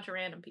online with a bunch of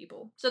random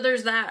people. So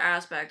there's that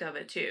aspect of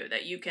it, too,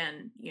 that you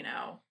can, you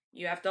know,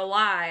 you have to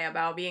lie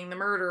about being the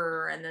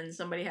murderer, and then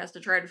somebody has to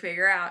try to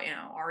figure out, you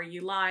know, are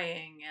you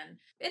lying? And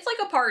it's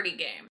like a party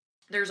game.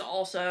 There's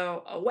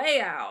also A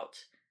Way Out.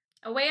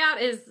 A Way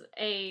Out is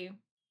a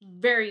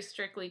very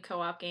strictly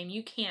co-op game.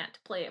 You can't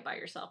play it by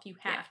yourself. You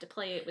have to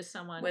play it with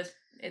someone.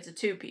 It's a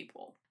two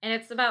people. And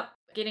it's about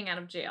getting out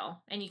of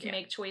jail. And you can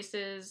make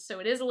choices. So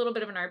it is a little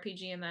bit of an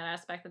RPG in that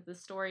aspect, that the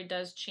story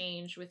does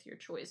change with your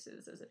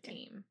choices as a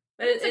team.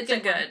 But it is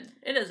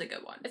a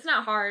good one. It's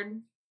not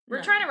hard.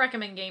 We're trying to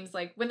recommend games,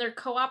 like, when they're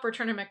co-op, we're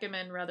trying to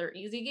recommend rather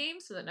easy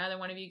games so that neither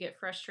one of you get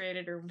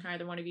frustrated or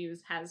neither one of you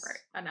has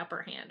an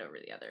upper hand over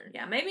the other.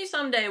 Yeah, maybe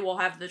someday we'll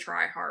have the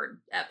try hard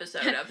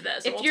episode of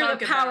this. If you're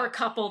the power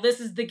couple, this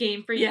is the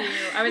game for you.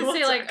 I would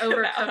say, like,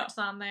 Overcooked's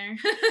on there.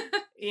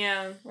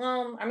 Yeah,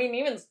 well, I mean,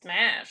 even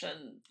Smash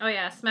and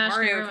Smash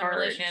Mario Kart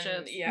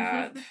relationships.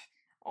 And,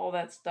 all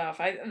that stuff.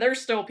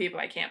 There's still people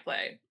I can't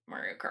play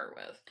Mario Kart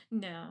with.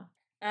 No.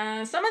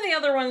 Some of the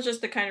other ones,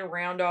 just to kind of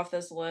round off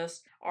this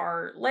list,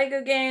 are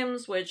Lego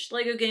games, which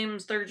Lego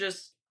games,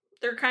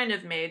 they're kind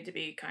of made to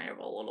be kind of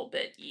a little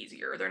bit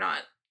easier.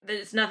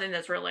 It's nothing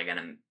that's really going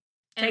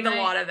to take a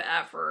lot of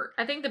effort.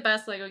 I think the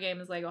best Lego game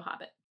is Lego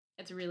Hobbit.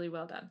 It's really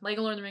well done.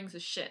 Lego Lord of the Rings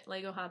is shit.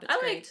 Lego Hobbit's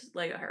great. I liked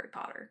Lego Harry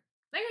Potter.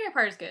 Lego Harry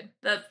Potter is good.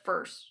 The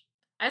first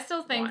I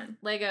still think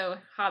Lego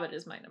Hobbit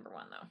is my number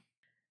one, though.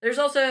 There's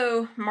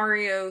also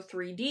Mario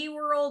 3D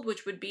World,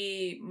 which would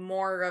be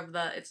more of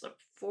it's a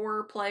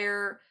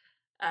 4-player.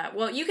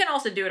 Well, you can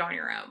also do it on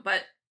your own,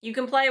 but you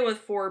can play with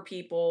 4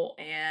 people,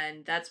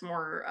 and that's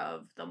more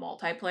of the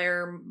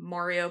multiplayer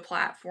Mario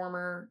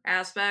platformer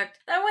aspect.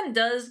 That one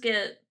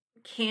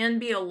can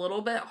be a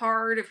little bit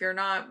hard if you're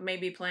not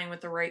maybe playing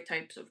with the right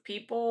types of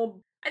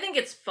people. I think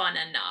it's fun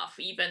enough,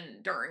 even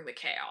during the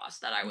chaos,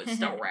 that I would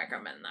still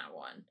recommend that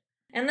one.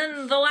 And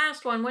then the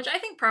last one, which I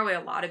think probably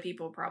a lot of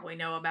people probably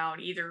know about,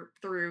 either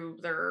through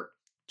their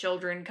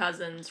children,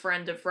 cousins,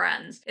 friend of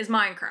friends, is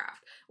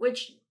Minecraft,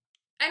 which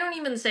I don't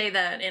even say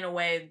that in a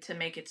way to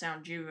make it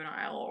sound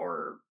juvenile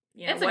or,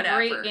 you know,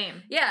 whatever. It's a great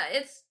game. Yeah,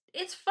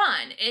 it's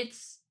fun.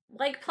 It's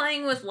like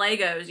playing with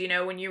Legos, you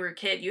know, when you were a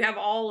kid. You have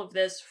all of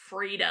this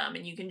freedom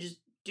and you can just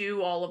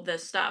do all of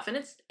this stuff. And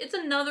it's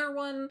another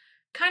one,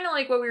 kind of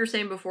like what we were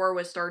saying before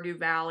with Stardew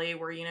Valley,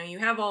 where, you know, you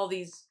have all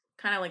these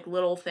kind of like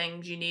little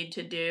things you need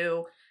to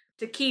do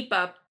to keep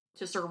up,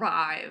 to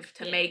survive,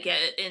 to make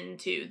it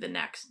into the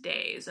next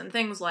days and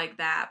things like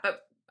that. But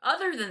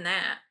other than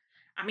that,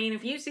 I mean,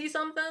 if you see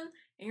something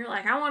and you're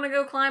like, I want to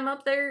go climb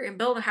up there and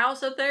build a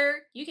house up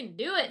there, you can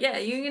do it. Yeah,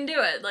 you can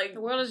do it. Like,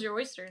 the world is your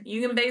oyster.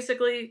 You can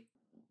basically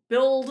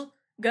build,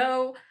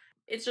 go.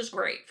 it's just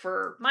great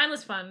for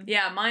Mindless fun.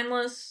 yeah,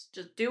 mindless.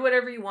 Just do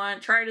whatever you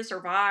want. Try to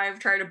survive.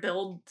 Try to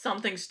build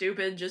something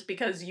stupid just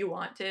because you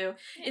want to.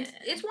 Yeah.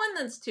 It's one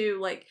that's too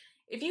like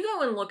if you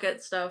go and look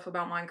at stuff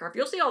about Minecraft,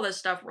 you'll see all this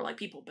stuff where like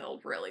people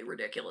build really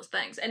ridiculous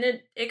things, and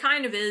it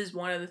kind of is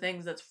one of the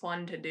things that's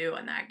fun to do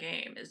in that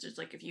game. Is just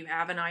like if you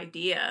have an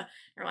idea,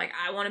 you're like,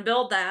 I want to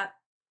build that.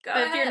 Go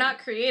But ahead. if you're not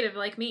creative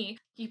like me,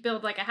 you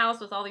build like a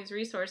house with all these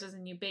resources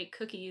and you bake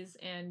cookies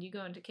and you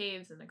go into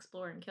caves and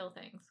explore and kill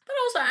things. But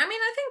also, I mean,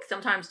 I think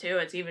sometimes too,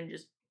 it's even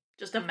just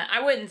I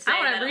wouldn't say I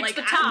want that to reach like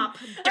the top.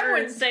 I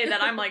wouldn't say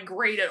that I'm like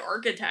great at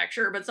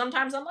architecture, but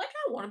sometimes I'm like,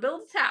 I want to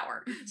build a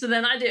tower. So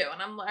then I do,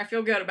 and I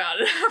feel good about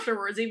it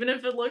afterwards, even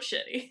if it looks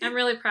shitty. I'm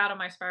really proud of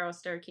my spiral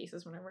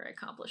staircases whenever I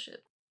accomplish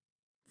it.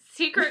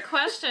 Secret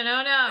question.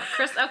 Oh no.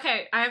 Chris,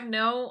 okay, I don't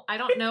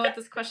know what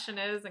this question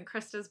is, and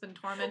Krista's been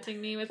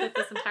tormenting me with it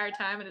this entire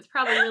time, and it's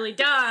probably really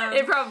dumb.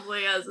 It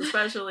probably is,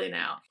 especially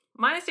now.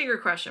 My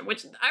secret question,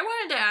 which I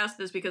wanted to ask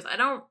this because I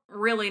don't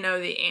really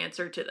know the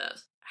answer to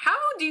this. How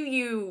do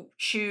you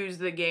choose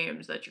the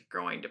games that you're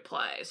going to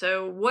play?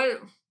 So what's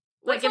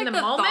Like in the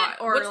moment, thought,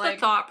 or what's like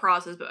the thought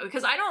process?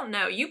 Because I don't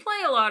know. You play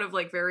a lot of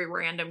like very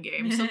random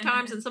games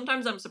sometimes, and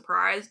sometimes I'm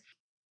surprised.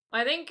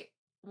 I think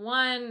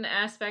one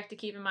aspect to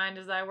keep in mind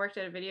is that I worked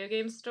at a video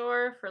game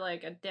store for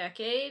like a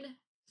decade.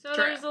 So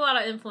True. there's a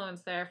lot of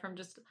influence there from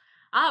just,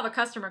 I'll have a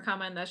customer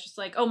come in that's just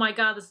like, oh my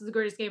god, this is the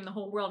greatest game in the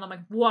whole world. And I'm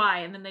like, why?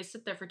 And then they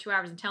sit there for 2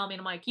 hours and tell me,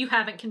 and I'm like, you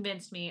haven't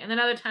convinced me. And then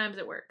other times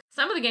it worked.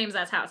 Some of the games,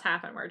 that's how it's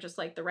happened, where just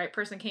like the right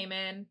person came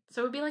in.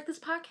 So it would be like this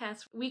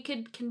podcast. We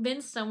could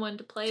convince someone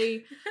to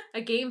play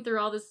a game through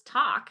all this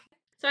talk.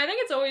 So I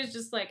think it's always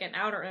just like an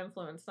outer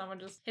influence. Someone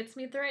just hits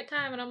me at the right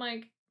time, and I'm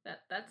like,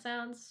 that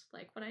sounds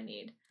like what I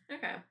need.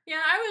 Okay.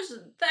 Yeah,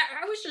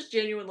 I was just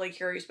genuinely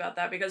curious about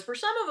that because for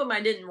some of them I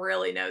didn't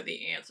really know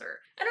the answer.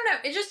 I don't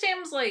know. It just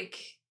seems like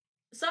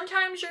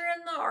sometimes you're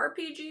in the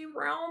RPG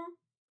realm,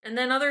 and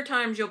then other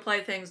times you'll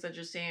play things that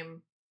just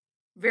seem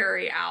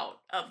very out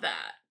of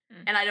that.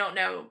 And I don't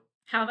know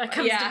how that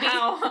comes to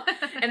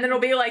be. And then it'll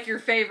be like your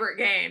favorite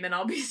game, and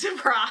I'll be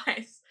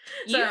surprised.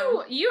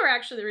 So, you are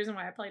actually the reason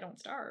why I play Don't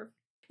Starve.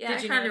 yeah,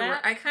 Did you know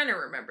that? I kind of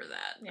remember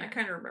that. Yeah. I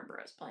kind of remember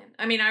us playing.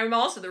 I mean, I'm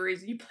also the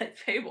reason you played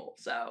Fable,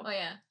 so. Oh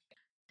yeah.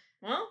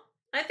 Well,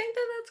 I think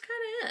that's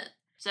kind of it.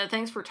 So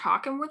thanks for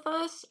talking with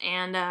us,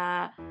 and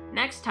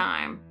next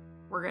time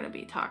we're going to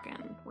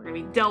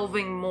be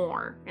delving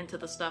more into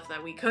the stuff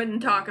that we couldn't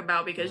talk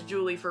about because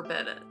Julie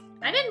forbid it.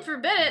 I didn't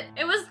forbid it.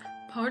 It was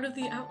part of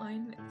the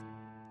outline.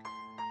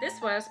 This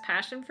was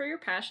Passion for Your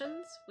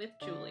Passions with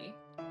Julie.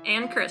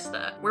 And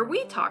Krista, where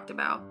we talked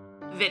about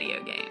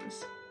video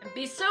games. And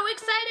be so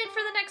excited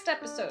for the next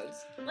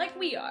episodes, like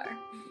we are.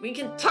 We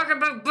can talk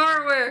about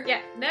Bioware!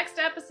 Yeah, next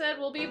episode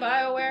will be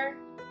BioWare.